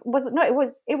was it no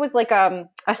it was like a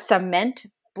cement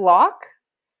block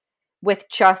with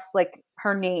just like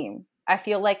her name. I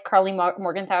feel like Carly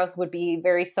Morgenthau's would be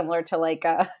very similar to like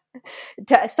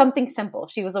to something simple.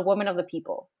 She was a woman of the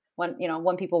people. One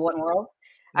people, one world.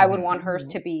 I would want hers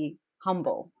to be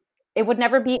humble. It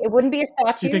wouldn't be a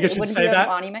statue. You think it should wouldn't say be a that?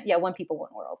 monument. Yeah, one people,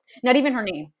 one world. Not even her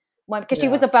name. Because she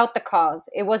was about the cause.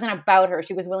 It wasn't about her.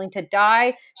 She was willing to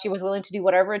die. She was willing to do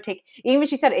whatever it takes. Even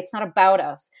she said, it's not about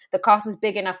us. The cause is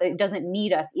big enough that it doesn't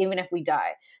need us, even if we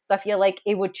die. So I feel like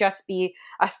it would just be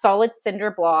a solid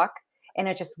cinder block, and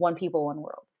it's just one people, one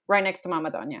world, right next to Mama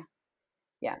Donya.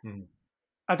 Yeah.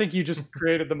 I think you just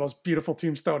created the most beautiful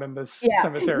tombstone in this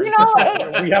cemetery. You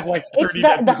know, we have like 30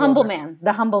 it's the humble man,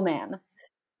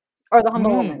 or the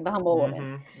humble woman, the humble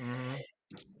woman.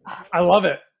 I love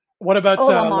it. What about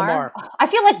Lamar? I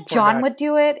feel like John would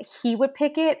do it. He would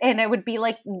pick it, and it would be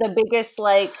like the biggest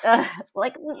like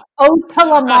ode to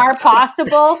Lamar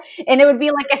possible, and it would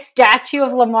be like a statue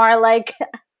of Lamar, like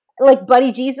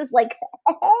Buddy Jesus, like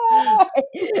let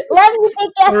me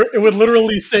pick it. It would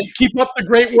literally say, "Keep up the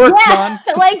great work, John."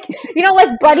 Like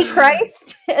like Buddy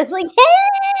Christ. It's like,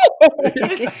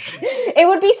 hey! It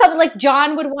would be something like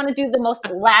John would want to do the most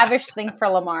lavish thing for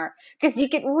Lamar, because you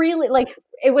could really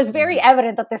it was very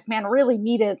evident that this man really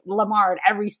needed Lamar at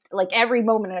every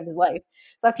moment of his life.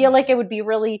 So I feel like it would be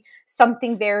really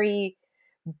something very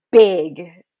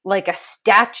big, like a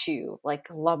statue, like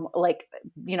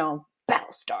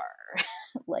Battlestar,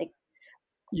 like.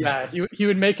 Yeah, he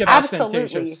would make it absolutely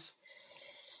ostentatious.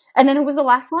 And then who was the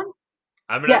last one?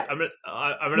 I'm gonna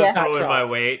throw in my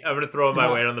weight. I'm gonna throw in my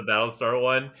weight on the Battlestar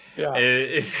one.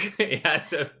 Yeah,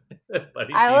 so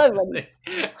Buddy Jesus thing.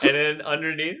 And then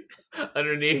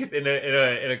underneath in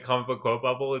a comic book quote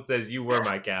bubble, it says, "You were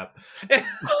my cap."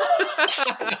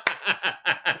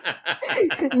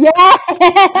 Yeah.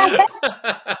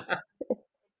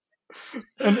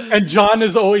 And John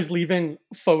is always leaving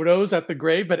photos at the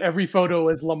grave, but every photo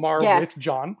is Lamar with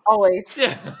John. Always.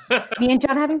 Yeah. Me and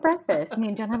John having breakfast. Me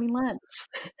and John having lunch.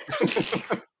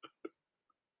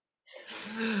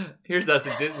 Here's us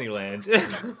at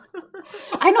Disneyland.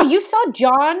 I know, you saw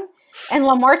John and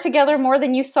Lamar together more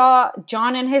than you saw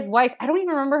John and his wife. I don't even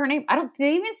remember her name. Did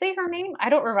they even say her name? I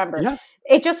don't remember. Yeah.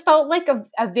 It just felt like a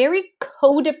very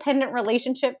codependent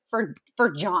relationship for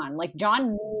John. Like,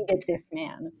 John needed this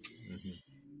man.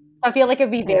 So I feel like it'd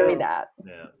be very that.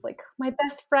 Yeah. It's like, my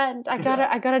best friend. I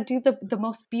gotta do the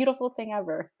most beautiful thing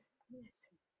ever.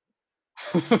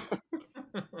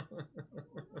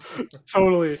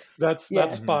 Totally. That's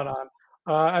spot on.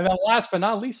 And then last but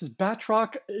not least is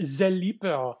Batroc the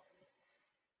Leaper.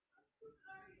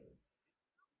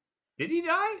 Did he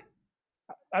die?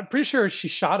 I'm pretty sure she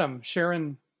shot him.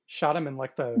 Sharon shot him in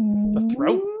like the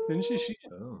throat, didn't she?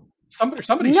 Somebody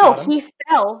shot him. No, he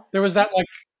fell. There was that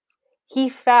he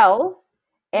fell,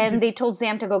 and they told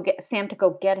Sam to go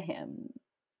get him.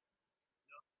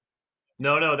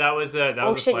 No, that was a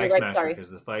Flag Smasher, because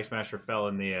the Flag Smasher fell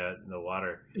in the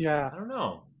water. Yeah, I don't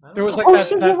know. There was like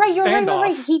you're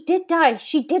right. He did die.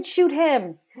 She did shoot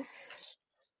him.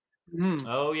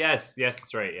 Oh yes,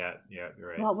 that's right. Yeah, you're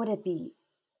right. What would it be?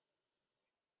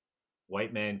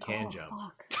 White man can jump.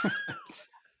 Fuck.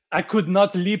 I could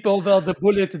not leap over the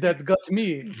bullet that got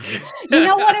me. You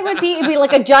know what it would be? It'd be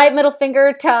like a giant middle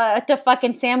finger to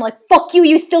fucking Sam, like, fuck you,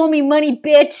 you stole me money,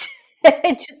 bitch.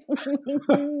 Just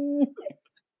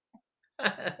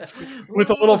with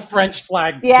a little French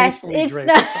flag. Yes,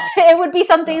 it would be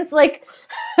something. It's like,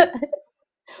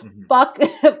 fuck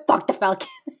the Falcon.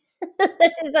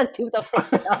 That two's a fuck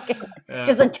the Falcon. Yeah.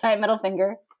 Just a giant middle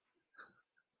finger.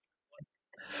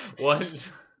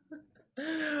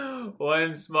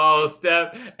 One small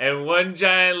step and one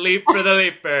giant leap for the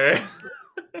leaper.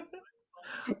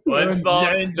 One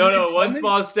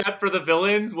small step for the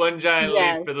villains, one giant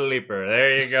leap for the leaper.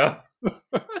 There you go.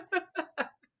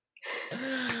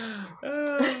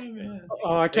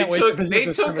 Oh, I can't wait. They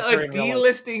took a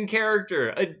delisting character,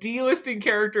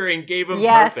 and gave him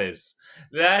purpose.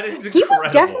 That is incredible. He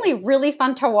was definitely really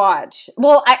fun to watch.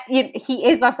 Well, he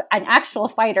is an actual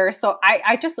fighter, so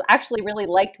I just actually really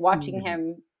liked watching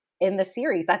him in the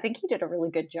series. I think he did a really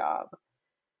good job.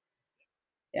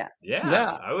 Yeah.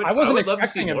 I wasn't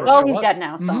expecting him. Well, he's dead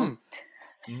now, so.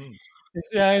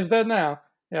 Yeah, he's dead now.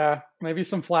 Yeah, maybe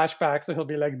some flashbacks, so he'll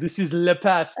be like, "This is the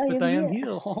past, but I am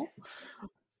here.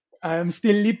 I am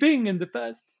still leaping in the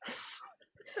past."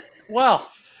 Well,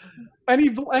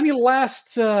 any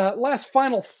last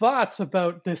final thoughts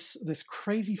about this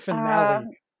crazy finale?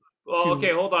 Well,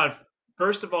 okay, hold on.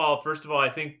 First of all, I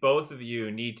think both of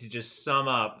you need to just sum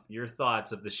up your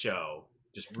thoughts of the show,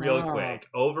 just real quick.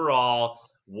 Overall,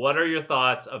 what are your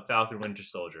thoughts of Falcon Winter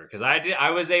Soldier? Because I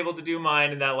was able to do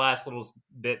mine in that last little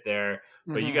bit there,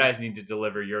 but you guys need to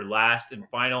deliver your last and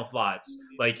final thoughts,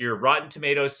 like your Rotten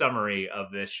Tomatoes summary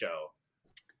of this show.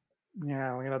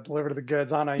 Yeah, we're gonna deliver to the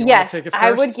goods. Anna, you yes, want to take it first?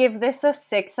 I would give this a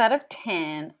 6 out of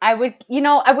 10. I would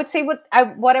say what I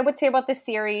would say about this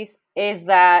series is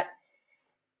that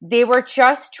they were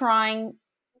just trying.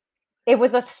 It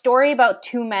was a story about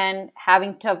two men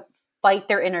having to fight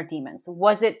their inner demons.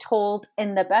 Was it told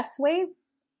in the best way?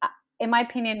 In my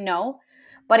opinion, no.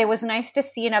 But it was nice to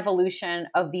see an evolution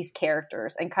of these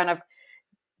characters and kind of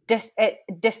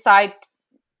decide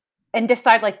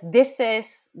like this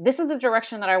is the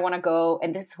direction that I want to go,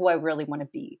 and this is who I really want to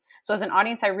be. So as an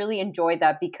audience, I really enjoyed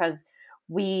that because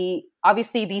we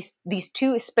obviously these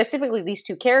two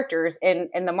characters in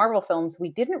the Marvel films, we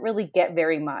didn't really get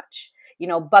very much.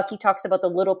 Bucky talks about the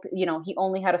little, he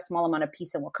only had a small amount of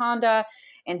peace in Wakanda,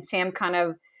 and Sam kind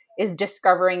of is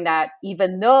discovering that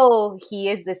even though he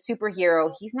is the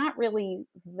superhero, he's not really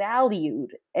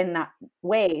valued in that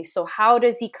way. So how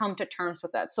does he come to terms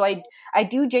with that? So I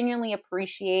do genuinely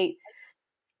appreciate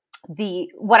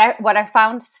what I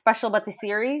found special about the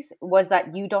series was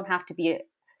that you don't have to be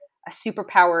a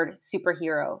superpowered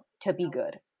superhero to be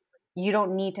good. You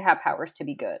don't need to have powers to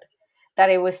be good. That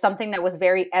it was something that was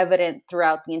very evident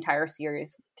throughout the entire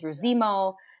series, through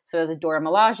Zemo, so the Dora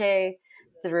Milaje,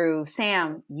 through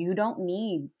Sam. You don't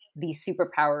need these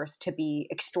superpowers to be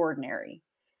extraordinary.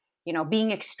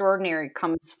 Being extraordinary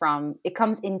comes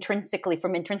intrinsically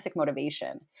from intrinsic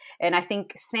motivation. And I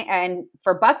think, and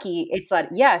for Bucky, it's that,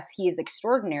 yes, he is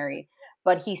extraordinary,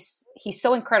 but he's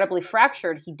so incredibly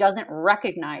fractured. He doesn't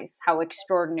recognize how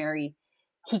extraordinary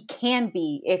he can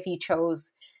be if he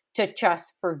chose to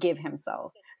just forgive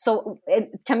himself. So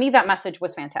to me, that message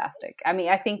was fantastic. I mean,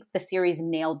 I think the series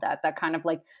nailed that kind of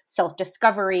like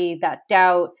self-discovery, that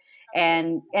doubt.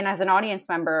 And as an audience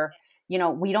member, we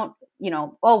don't,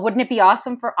 wouldn't it be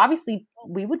awesome for, obviously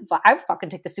I would fucking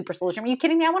take the super soldier. Are you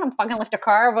kidding me? I want to fucking lift a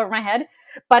car over my head.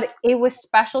 But it was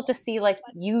special to see, like,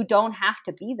 you don't have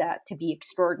to be that to be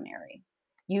extraordinary.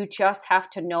 You just have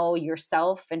to know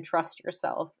yourself and trust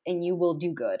yourself, and you will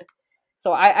do good.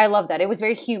 So I love that. It was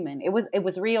very human. It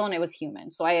was real and it was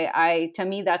human. So to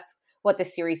me, that's what the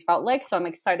series felt like. So I'm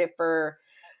excited for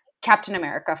Captain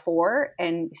America 4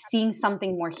 and seeing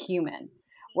something more human,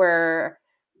 where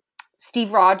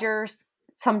Steve Rogers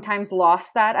sometimes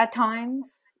lost that at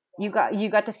times. You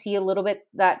got to see a little bit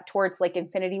that towards like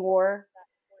Infinity War,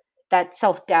 that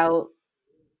self-doubt,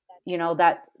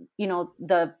 that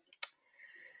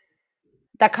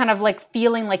kind of like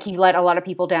feeling like he let a lot of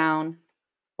people down.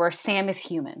 Where Sam is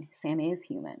human. Sam is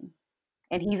human.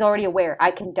 And he's already aware, I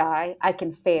can die, I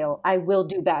can fail, I will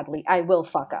do badly, I will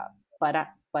fuck up. But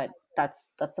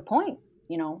that's the point.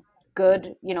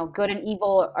 Good and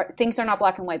evil, things are not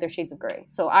black and white, they're shades of gray.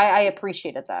 So I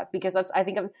appreciated that, because I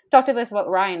think I've talked to this about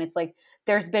Ryan. It's like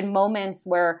there's been moments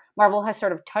where Marvel has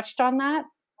sort of touched on that.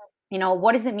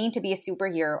 What does it mean to be a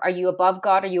superhero? Are you above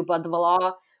God? Are you above the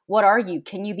law? What are you?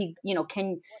 Can you be,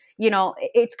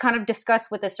 it's kind of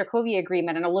discussed with the Sokovia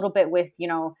Agreement and a little bit with,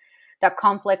 that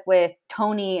conflict with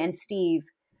Tony and Steve.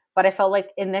 But I felt like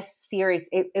in this series,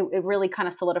 it really kind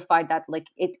of solidified that, like,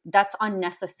 that's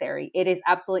unnecessary. It is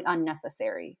absolutely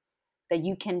unnecessary that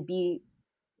you can be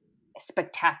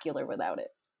spectacular without it.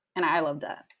 And I love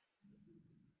that.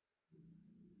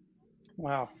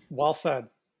 Wow. Well said.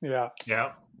 Yeah.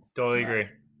 Yeah. Totally agree.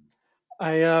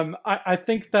 I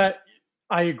think that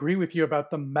I agree with you about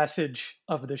the message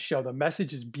of the show. The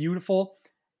message is beautiful,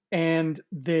 and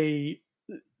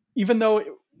even though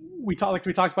we talked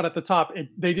about at the top,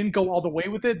 they didn't go all the way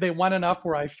with it. They went enough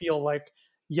where I feel like,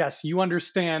 yes, you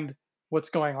understand what's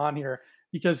going on here,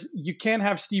 because you can't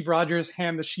have Steve Rogers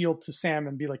hand the shield to Sam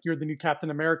and be like, "You're the new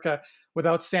Captain America,"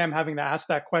 without Sam having to ask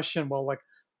that question. Well, like,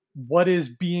 what is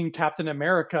being Captain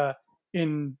America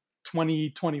in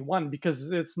 2021?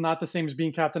 Because it's not the same as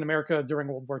being Captain America during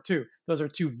World War II. Those are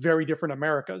two very different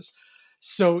Americas.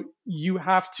 So you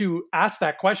have to ask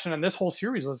that question. And this whole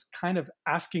series was kind of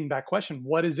asking that question.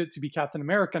 What is it to be Captain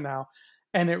America now?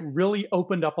 And it really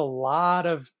opened up a lot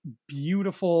of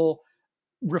beautiful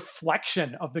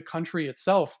reflection of the country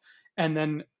itself. And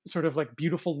then sort of like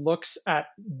beautiful looks at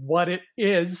what it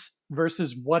is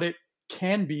versus what it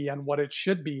can be and what it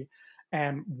should be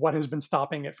and what has been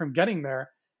stopping it from getting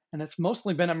there. And it's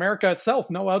mostly been America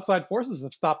itself. No outside forces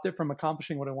have stopped it from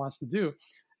accomplishing what it wants to do.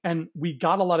 and we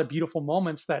got a lot of beautiful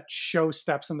moments that show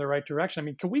steps in the right direction. I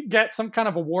mean, can we get some kind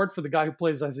of award for the guy who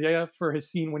plays Isaiah for his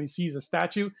scene when he sees a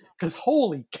statue? Because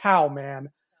holy cow, man,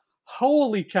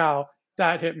 holy cow,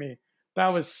 that hit me. That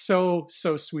was so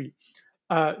sweet.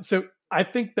 So I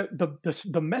think that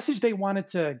the message they wanted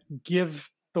to give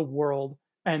the world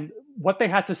and what they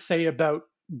had to say about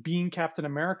being Captain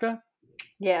America,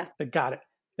 Yeah. they got it.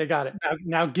 They got it.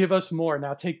 Now give us more.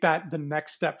 Now take that the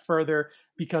next step further,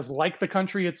 because like the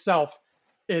country itself,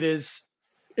 it is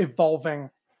evolving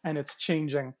and it's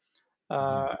changing.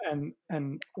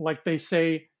 And like they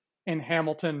say in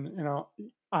Hamilton, you know,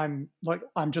 I'm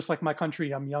just like my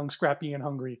country. I'm young, scrappy, and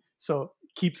hungry. So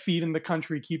keep feeding the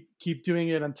country. Keep doing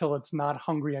it until it's not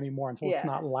hungry anymore, until it's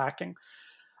not lacking.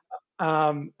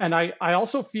 And I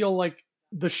also feel like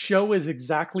the show is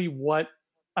exactly what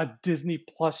a Disney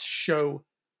Plus show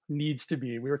needs to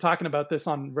be. We were talking about this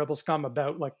on Rebel Scum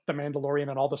about like the Mandalorian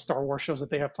and all the Star Wars shows that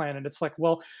they have planned. And it's like,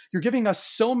 well, you're giving us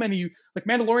so many, like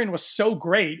Mandalorian was so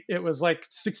great. It was like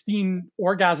 16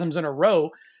 orgasms in a row.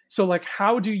 So like,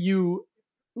 how do you,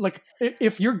 like,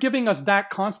 if you're giving us that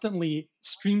constantly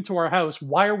streamed to our house,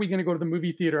 why are we going to go to the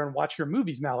movie theater and watch your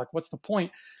movies now? Like, what's the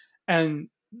point? And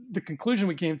the conclusion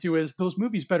we came to is those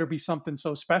movies better be something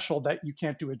so special that you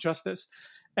can't do it justice.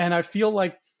 And I feel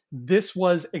like this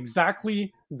was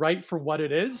exactly right for what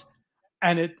it is.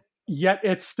 And yet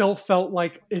it still felt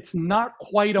like it's not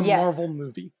quite a Marvel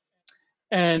movie.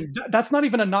 And that's not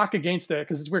even a knock against it,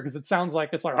 because it's weird, because it sounds like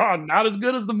it's like, oh, not as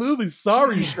good as the movies.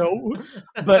 Sorry, show.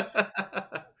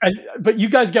 But you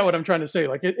guys get what I'm trying to say.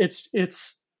 Like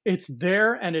it's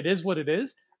there and it is what it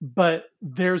is. But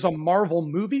there's a Marvel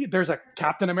movie. There's a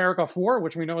Captain America 4,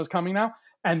 which we know is coming now.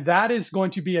 And that is going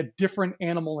to be a different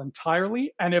animal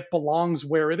entirely. And it belongs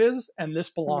where it is. And this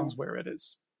belongs where it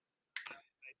is.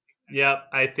 Yep,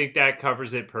 I think that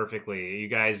covers it perfectly. You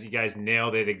guys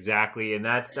nailed it exactly, and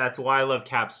that's why I love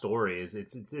Cap's story.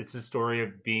 It's a story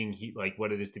of being like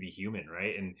what it is to be human,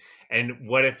 right? And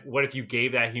what if you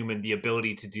gave that human the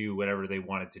ability to do whatever they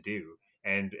wanted to do,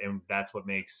 and that's what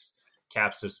makes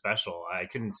Cap so special. I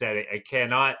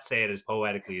cannot say it as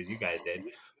poetically as you guys did,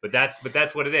 but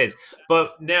that's what it is.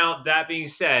 But now that being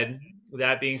said,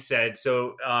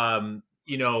 so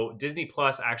you know, Disney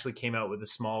Plus actually came out with a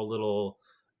small little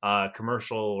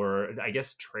commercial, or I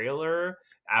guess trailer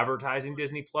advertising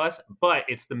Disney Plus, but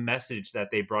it's the message that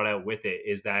they brought out with it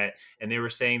is that, and they were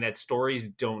saying that stories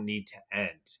don't need to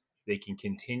end. They can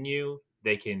continue,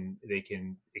 they can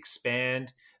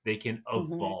expand, they can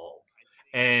evolve.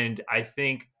 And I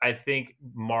think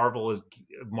Marvel,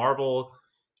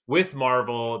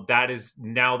 that is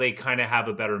now they kind of have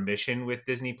a better mission with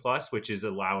Disney Plus, which is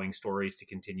allowing stories to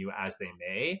continue as they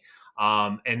may.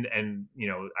 And you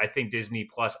know, I think Disney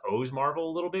Plus owes Marvel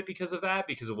a little bit because of that,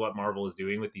 because of what Marvel is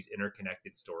doing with these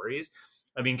interconnected stories.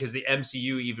 I mean, because the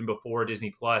MCU, even before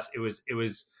Disney Plus, it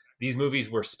was these movies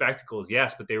were spectacles,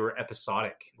 yes, but they were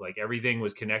episodic. Like everything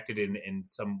was connected in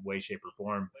some way, shape, or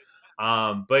form.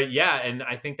 But yeah, and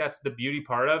I think that's the beauty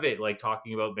part of it, like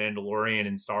talking about Mandalorian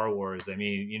and Star Wars. I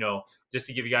mean, you know, just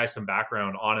to give you guys some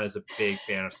background, Anna is a big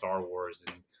fan of Star Wars,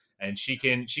 and she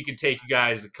can take you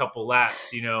guys a couple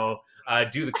laps, you know,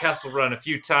 do the Kessel Run a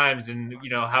few times and, you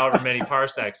know, however many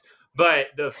parsecs. But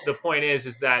the point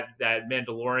is that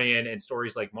Mandalorian and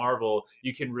stories like Marvel,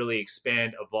 you can really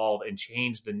expand, evolve, and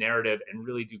change the narrative and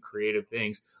really do creative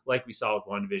things like we saw with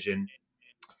WandaVision.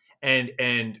 And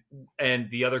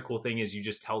the other cool thing is you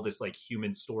just tell this like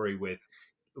human story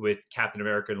with Captain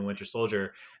America and the Winter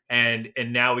Soldier, and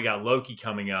now we got Loki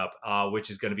coming up, which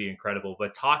is going to be incredible.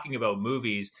 But talking about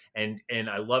movies, and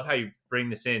I love how you bring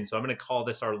this in, so I'm going to call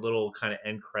this our little kind of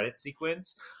end credit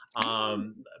sequence.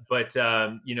 But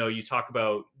you know, you talk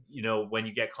about, you know, when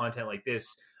you get content like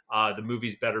this, the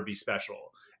movies better be special.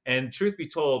 And truth be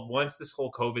told, once this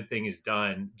whole COVID thing is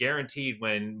done, guaranteed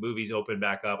when movies open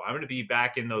back up, I'm going to be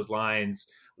back in those lines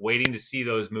waiting to see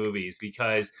those movies,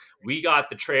 because we got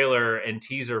the trailer and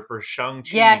teaser for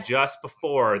Shang-Chi just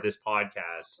before this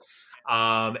podcast.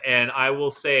 And I will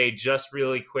say just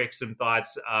really quick, some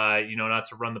thoughts, you know, not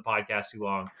to run the podcast too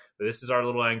long, but this is our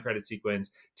little end credit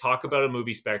sequence. Talk about a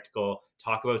movie spectacle,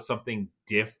 talk about something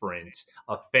different,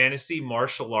 a fantasy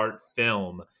martial art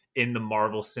film in the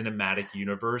Marvel Cinematic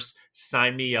Universe.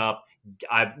 Sign me up.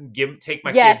 Take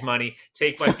my kids' money,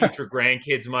 take my future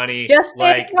grandkids' money. Just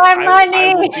take my money.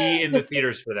 I will be in the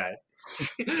theaters for that.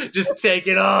 Just take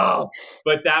it all.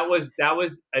 But that was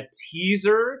a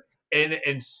teaser,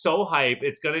 and so hype.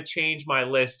 It's going to change my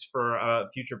list for a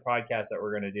future podcast that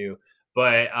we're going to do.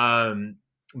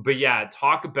 But yeah,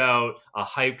 talk about a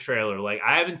hype trailer. Like,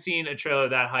 I haven't seen a trailer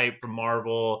that hype from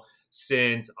Marvel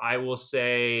since, I will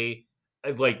say,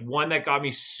 like one that got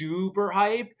me super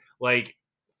hyped, like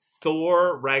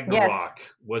Thor Ragnarok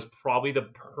was probably the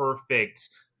perfect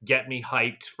get me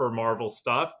hyped for Marvel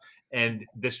stuff. And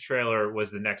this trailer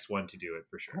was the next one to do it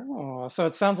for sure. Oh, so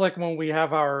it sounds like when we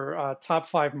have our top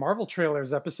 5 Marvel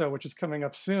trailers episode, which is coming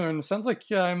up soon, sounds like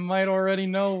I might already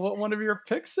know what one of your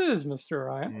picks is, Mr.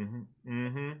 Ryan.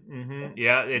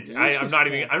 Yeah, I'm not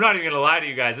even gonna lie to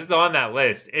you guys. It's on that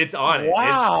list. It's on it.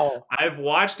 Wow. I've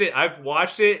watched it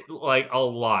like a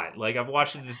lot. Like I've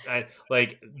watched it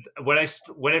like when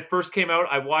it first came out,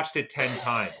 I watched it 10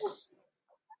 times.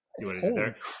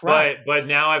 Holy crap. But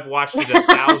now I've watched it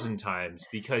 1,000 times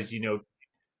because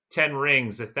 10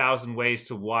 rings, 1,000 ways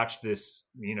to watch this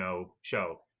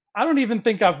show. I don't even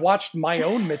think I've watched my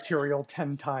own material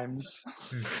 10 times.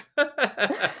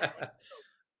 But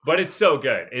it's so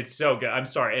good. It's so good. I'm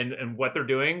sorry. And what they're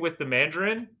doing with the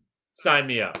Mandarin, sign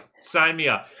me up. Sign me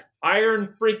up.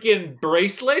 Iron freaking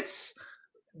bracelets.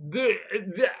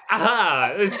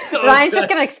 It's so Ryan's just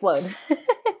gonna explode.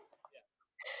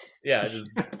 Yeah.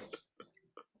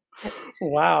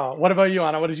 Wow. What about you,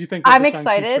 Anna? What did you think? I'm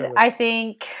excited. I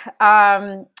think,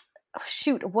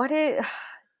 shoot,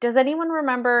 does anyone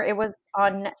remember? It was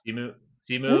on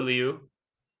Simu Liu.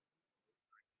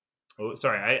 Oh,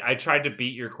 sorry. I tried to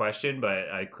beat your question, but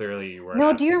I clearly weren't.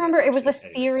 No, do you remember? It was a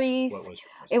series.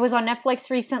 It was on Netflix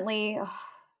recently.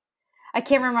 I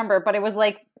can't remember, but it was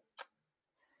like,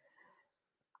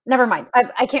 never mind.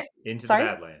 I can't. Into the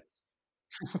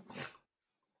Badlands.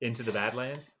 Into the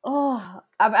Badlands. Oh,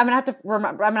 I'm gonna have to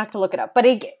remember. I'm gonna have to look it up. But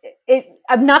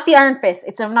I'm not the Iron Fist.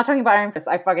 I'm not talking about Iron Fist.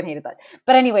 I fucking hated that.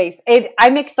 But anyways,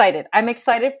 I'm excited. I'm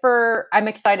excited for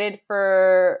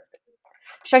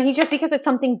Shang-Chi just because it's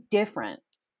something different.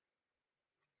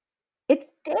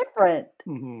 It's different.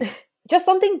 Mm-hmm. Just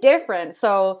something different.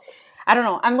 So I don't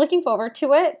know. I'm looking forward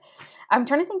to it. I'm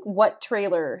trying to think what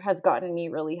trailer has gotten me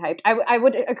really hyped. I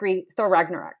would agree. Thor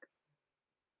Ragnarok.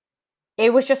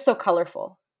 It was just so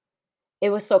colorful. It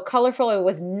was so colorful. It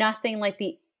was nothing like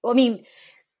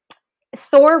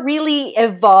Thor really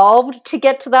evolved to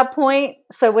get to that point.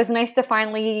 So it was nice to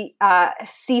finally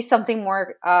see something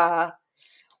more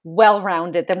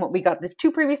well-rounded than what we got the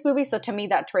 2 previous movies. So to me,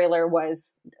 that trailer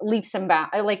was leaps and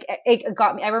bounds. Like it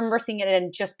got me. I remember seeing it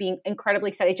and just being incredibly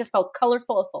excited. It just felt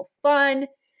colorful. It felt fun.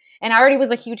 And I already was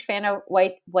a huge fan of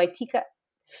Waititi.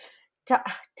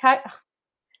 Taika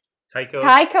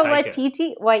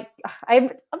Waititi. I'm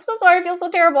so sorry. I feel so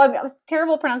terrible. I'm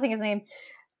terrible pronouncing his name.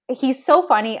 He's so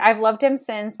funny. I've loved him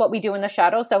since What We Do in the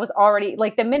Shadows. So I was already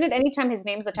like the minute anytime his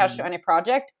name is attached to any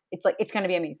project, it's like it's going to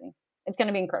be amazing. It's going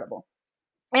to be incredible.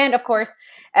 And of course,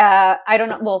 I don't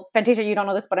know. Well, Fantasia, you don't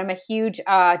know this, but I'm a huge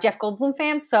Jeff Goldblum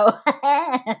fan. So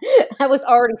I was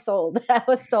already sold. I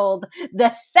was sold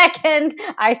the second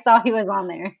I saw he was on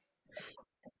there.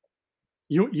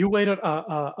 You waited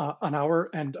an hour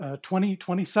and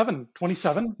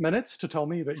 27 minutes to tell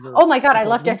me that you're. Oh my god, I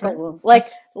love Jeff Goldblum. Like,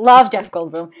 love Jeff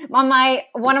Goldblum. On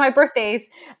one of my birthdays,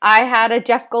 I had a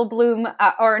Jeff Goldblum,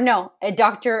 a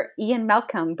Dr. Ian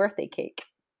Malcolm birthday cake.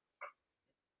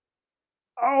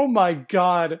 Oh my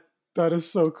god, that is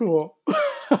so cool!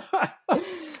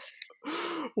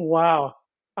 Wow,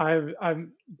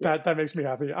 that makes me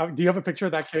happy. Do you have a picture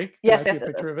of that cake? Yes, Can I see a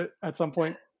picture of it at some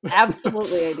point?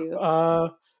 Absolutely, I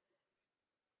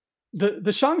do.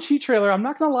 The Shang-Chi trailer, I'm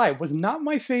not gonna lie, was not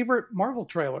my favorite Marvel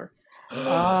trailer. Get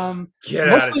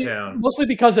out of town. Mostly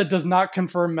because it does not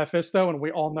confirm Mephisto, and we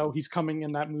all know he's coming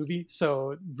in that movie.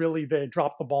 So really, they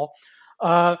dropped the ball.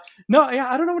 I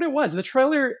don't know what it was. The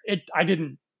trailer, I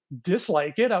didn't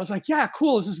dislike it. I was like, yeah,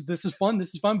 cool. This is fun.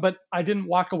 This is fun. But I didn't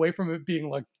walk away from it being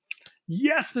like,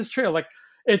 yes, this trailer. Like,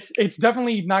 it's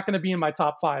definitely not going to be in my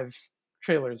top 5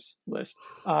 trailers list.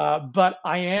 But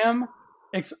I am.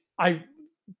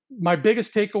 My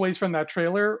biggest takeaways from that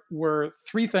trailer were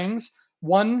 3 things.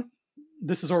 One,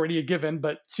 this is already a given,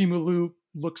 but Simu Liu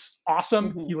looks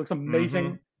awesome. Mm-hmm. He looks amazing.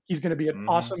 Mm-hmm. He's going to be an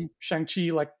awesome Shang-Chi.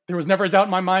 Like, there was never a doubt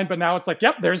in my mind, but now it's like,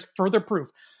 yep, there's further proof.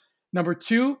 Number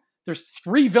 2, there's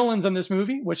 3 villains in this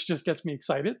movie, which just gets me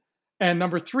excited. And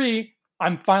number 3,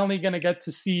 I'm finally going to get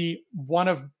to see one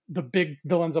of the big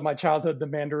villains of my childhood, the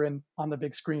Mandarin, on the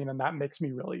big screen, and that makes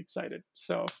me really excited.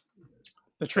 So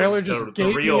the trailer just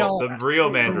gave me all the real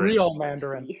Mandarin. The real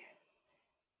Mandarin.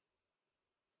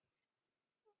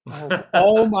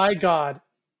 Oh my God.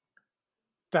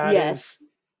 That's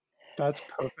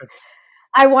perfect.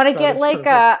 I want to get like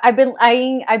I've been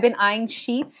eyeing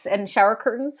sheets and shower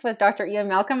curtains with Dr. Ian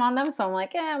Malcolm on them, so I'm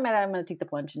like, I'm gonna take the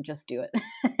plunge and just do it.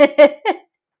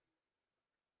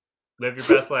 Live your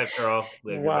best life, girl.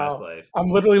 Live your best life.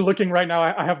 I'm literally looking right now.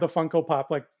 I have the Funko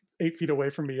Pop like 8 feet away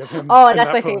from me of him. Oh,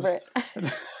 that's my favorite.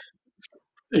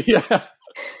 Yeah.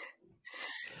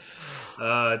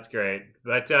 Oh, that's great.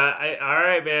 But all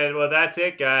right, man. Well, that's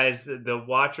it, guys. The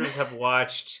watchers have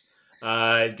watched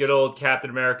good old Captain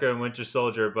America and Winter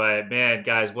Soldier. But man,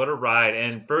 guys, what a ride!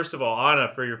 And first of all,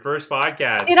 Anna, for your first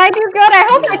podcast, Did I do good? I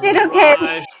hope I did okay.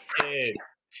 crushed it.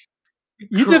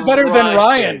 You did better than Crushed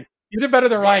Ryan. it. You did better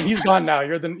than Ryan. He's gone now.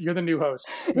 You're the new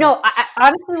host. No,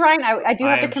 honestly, Ryan, I do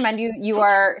have to I'm- commend you. You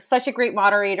are such a great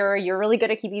moderator. You're really good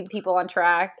at keeping people on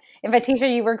track.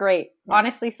 Invitation, you were great.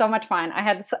 Honestly, so much fun. I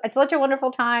had such a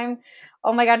wonderful time.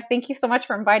 Oh my God, thank you so much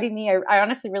for inviting me. I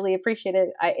honestly really appreciate it.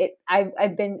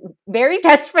 I've been very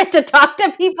desperate to talk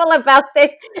to people about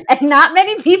this, and not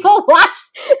many people watch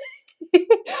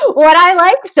what I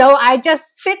like. So I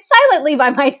just sit silently by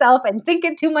myself and think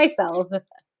it to myself.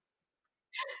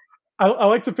 I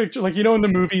like to picture, like, in the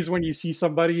movies when you see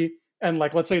somebody and,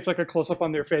 like, let's say it's like a close up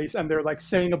on their face and they're like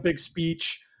saying a big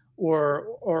speech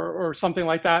or something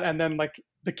like that, and then like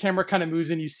the camera kind of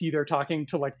moves and you see they're talking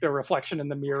to like their reflection in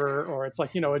the mirror, or it's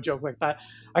like a joke like that.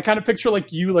 I kind of picture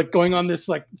like you like going on this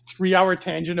like 3-hour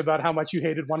tangent about how much you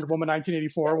hated Wonder Woman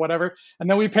 1984 or whatever, and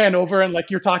then we pan over and like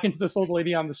you're talking to this old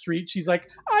lady on the street. She's like,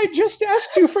 "I just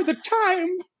asked you for the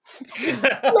time.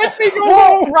 Let me go."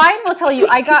 Well, Ryan will tell you,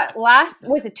 I got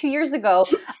was it 2 years ago?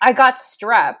 I got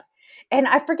strep, and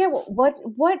I forget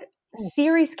what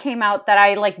series came out that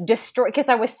I like destroyed because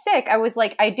I was sick. I was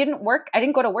like, I didn't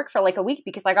go to work for like a week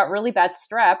because I got really bad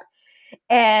strep.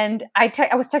 And I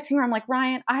was texting her. I'm like,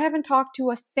 Ryan, I haven't talked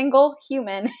to a single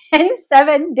human in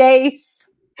 7 days.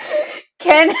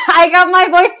 I got my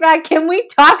voice back. Can we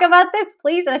talk about this,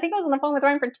 please? And I think I was on the phone with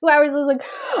Ryan for 2 hours. I was like,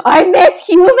 I miss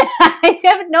human. I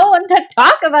have no one to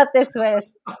talk about this with.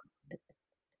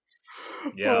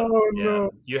 Yeah, Oh, yeah.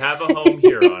 no. You have a home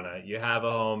here, Anna. You have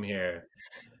a home here.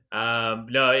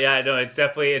 No,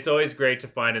 it's always great to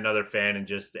find another fan and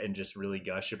just really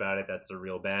gush about it. That's the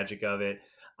real magic of it.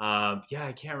 I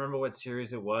can't remember what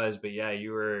series it was, but yeah,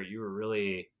 you were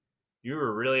really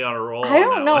on a roll. I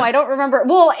don't know. I don't remember.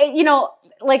 Well,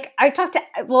 like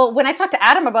when I talk to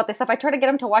Adam about this stuff, I try to get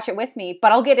him to watch it with me,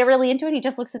 but I'll get really into it. He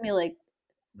just looks at me like,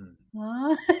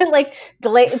 huh? Like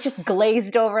just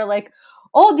glazed over, like,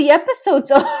 oh, the episode's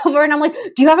over. And I'm like,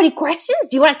 do you have any questions?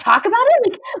 Do you want to talk about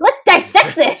it? Like, let's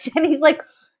dissect this. And he's like,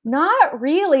 not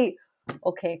really.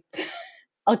 Okay.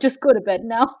 I'll just go to bed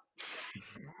now.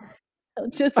 I'll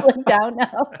just lay down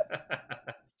now.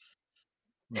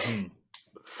 Mm-hmm.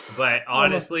 But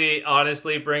honestly,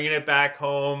 bringing it back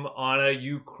home, Anna,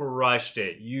 you crushed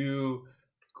it.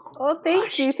 Oh,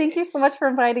 thank you. Thank you so much for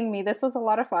inviting me. This was a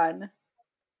lot of fun.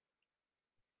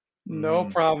 No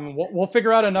problem. We'll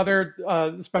figure out another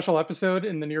special episode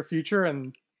in the near future,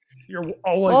 and you're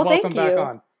always welcome back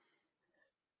on.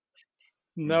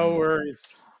 No worries.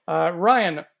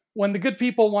 Ryan, when the good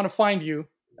people want to find you,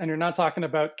 and you're not talking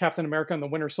about Captain America and the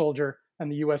Winter Soldier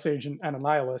and the U.S. Agent and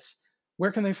Annihilus,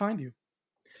 where can they find you?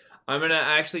 I'm going to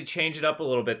actually change it up a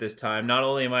little bit this time. Not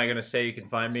only am I going to say you can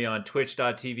find me on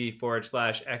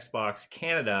twitch.tv/Xbox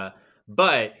Canada,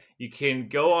 but you can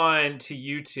go on to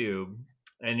YouTube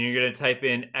and you're going to type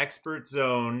in Expert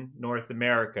Zone North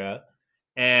America.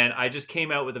 And I just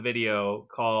came out with a video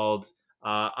called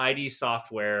ID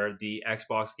Software, the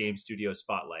Xbox Game Studio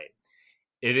Spotlight.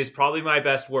 It is probably my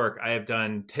best work I have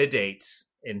done to date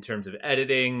in terms of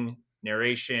editing,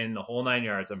 narration, the whole 9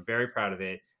 yards. I'm very proud of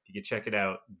it. If you could check it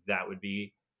out, that would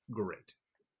be great.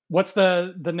 What's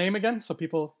the name again, so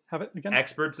people have it again?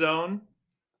 Expert Zone,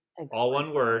 all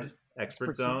one word.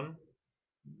 Expert Zone,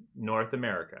 North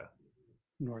America.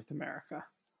 North America.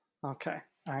 Okay.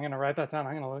 I'm going to write that down.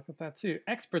 I'm going to look at that too.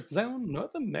 Expert Zone,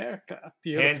 North America.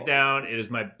 Beautiful. Hands down, it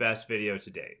is my best video to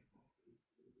date.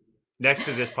 Next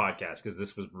to this podcast, because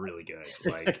this was really good.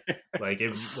 Like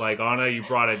Anna, you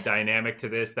brought a dynamic to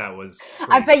this that was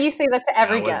crazy. I bet you say that to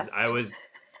every guest.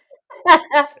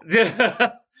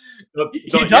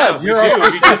 He does. You're our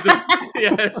first guest.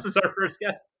 This is our first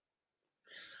guest.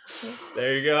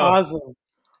 There you go. Awesome.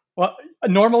 Well,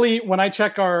 normally when I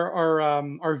check our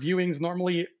viewings,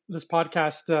 normally this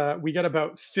podcast we get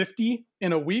about 50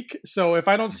 in a week. So if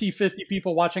I don't see 50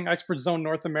 people watching Expert Zone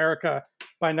North America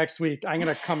by next week, I'm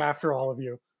going to come after all of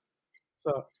you.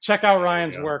 So check out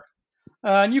Ryan's work.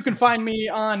 And you can find me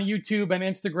on YouTube and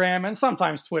Instagram and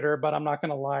sometimes Twitter, but I'm not going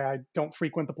to lie, I don't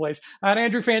frequent the place. At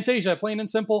Andrew Fantasia, plain and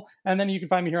simple. And then you can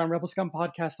find me here on Rebel Scum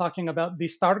Podcast talking about the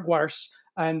Star Wars.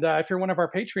 And if you're one of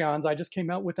our Patreons, I just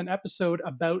came out with an episode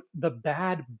about the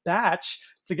Bad Batch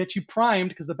to get you primed,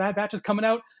 because the Bad Batch is coming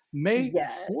out May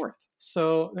 4th.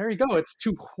 So there you go. It's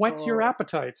to whet your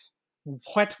appetites.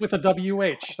 Whet with a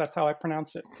WH. That's how I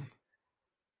pronounce it.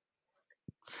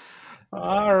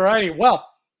 All righty. Well,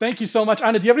 Thank you so much.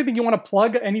 Anna, do you have anything you want to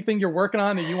plug? Anything you're working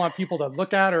on that you want people to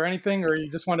look at or anything? Or you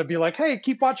just want to be like, hey,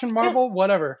 keep watching Marvel,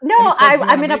 whatever? No,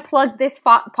 I'm going to plug this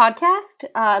podcast.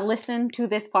 Listen to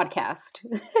this podcast.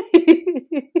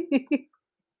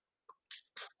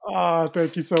 Oh,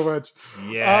 thank you so much.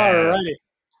 Yeah. All righty.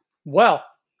 Well,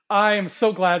 I am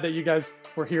so glad that you guys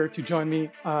were here to join me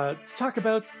to talk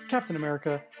about Captain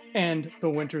America and the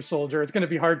Winter Soldier. It's going to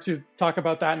be hard to talk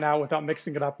about that now without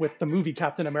mixing it up with the movie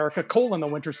Captain America, the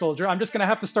Winter Soldier. I'm just going to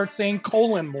have to start saying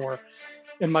more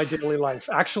in my daily life.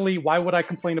 Actually, why would I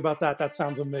complain about that? That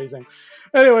sounds amazing.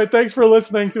 Anyway, thanks for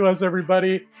listening to us,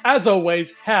 everybody. As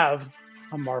always, have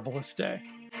a marvelous day.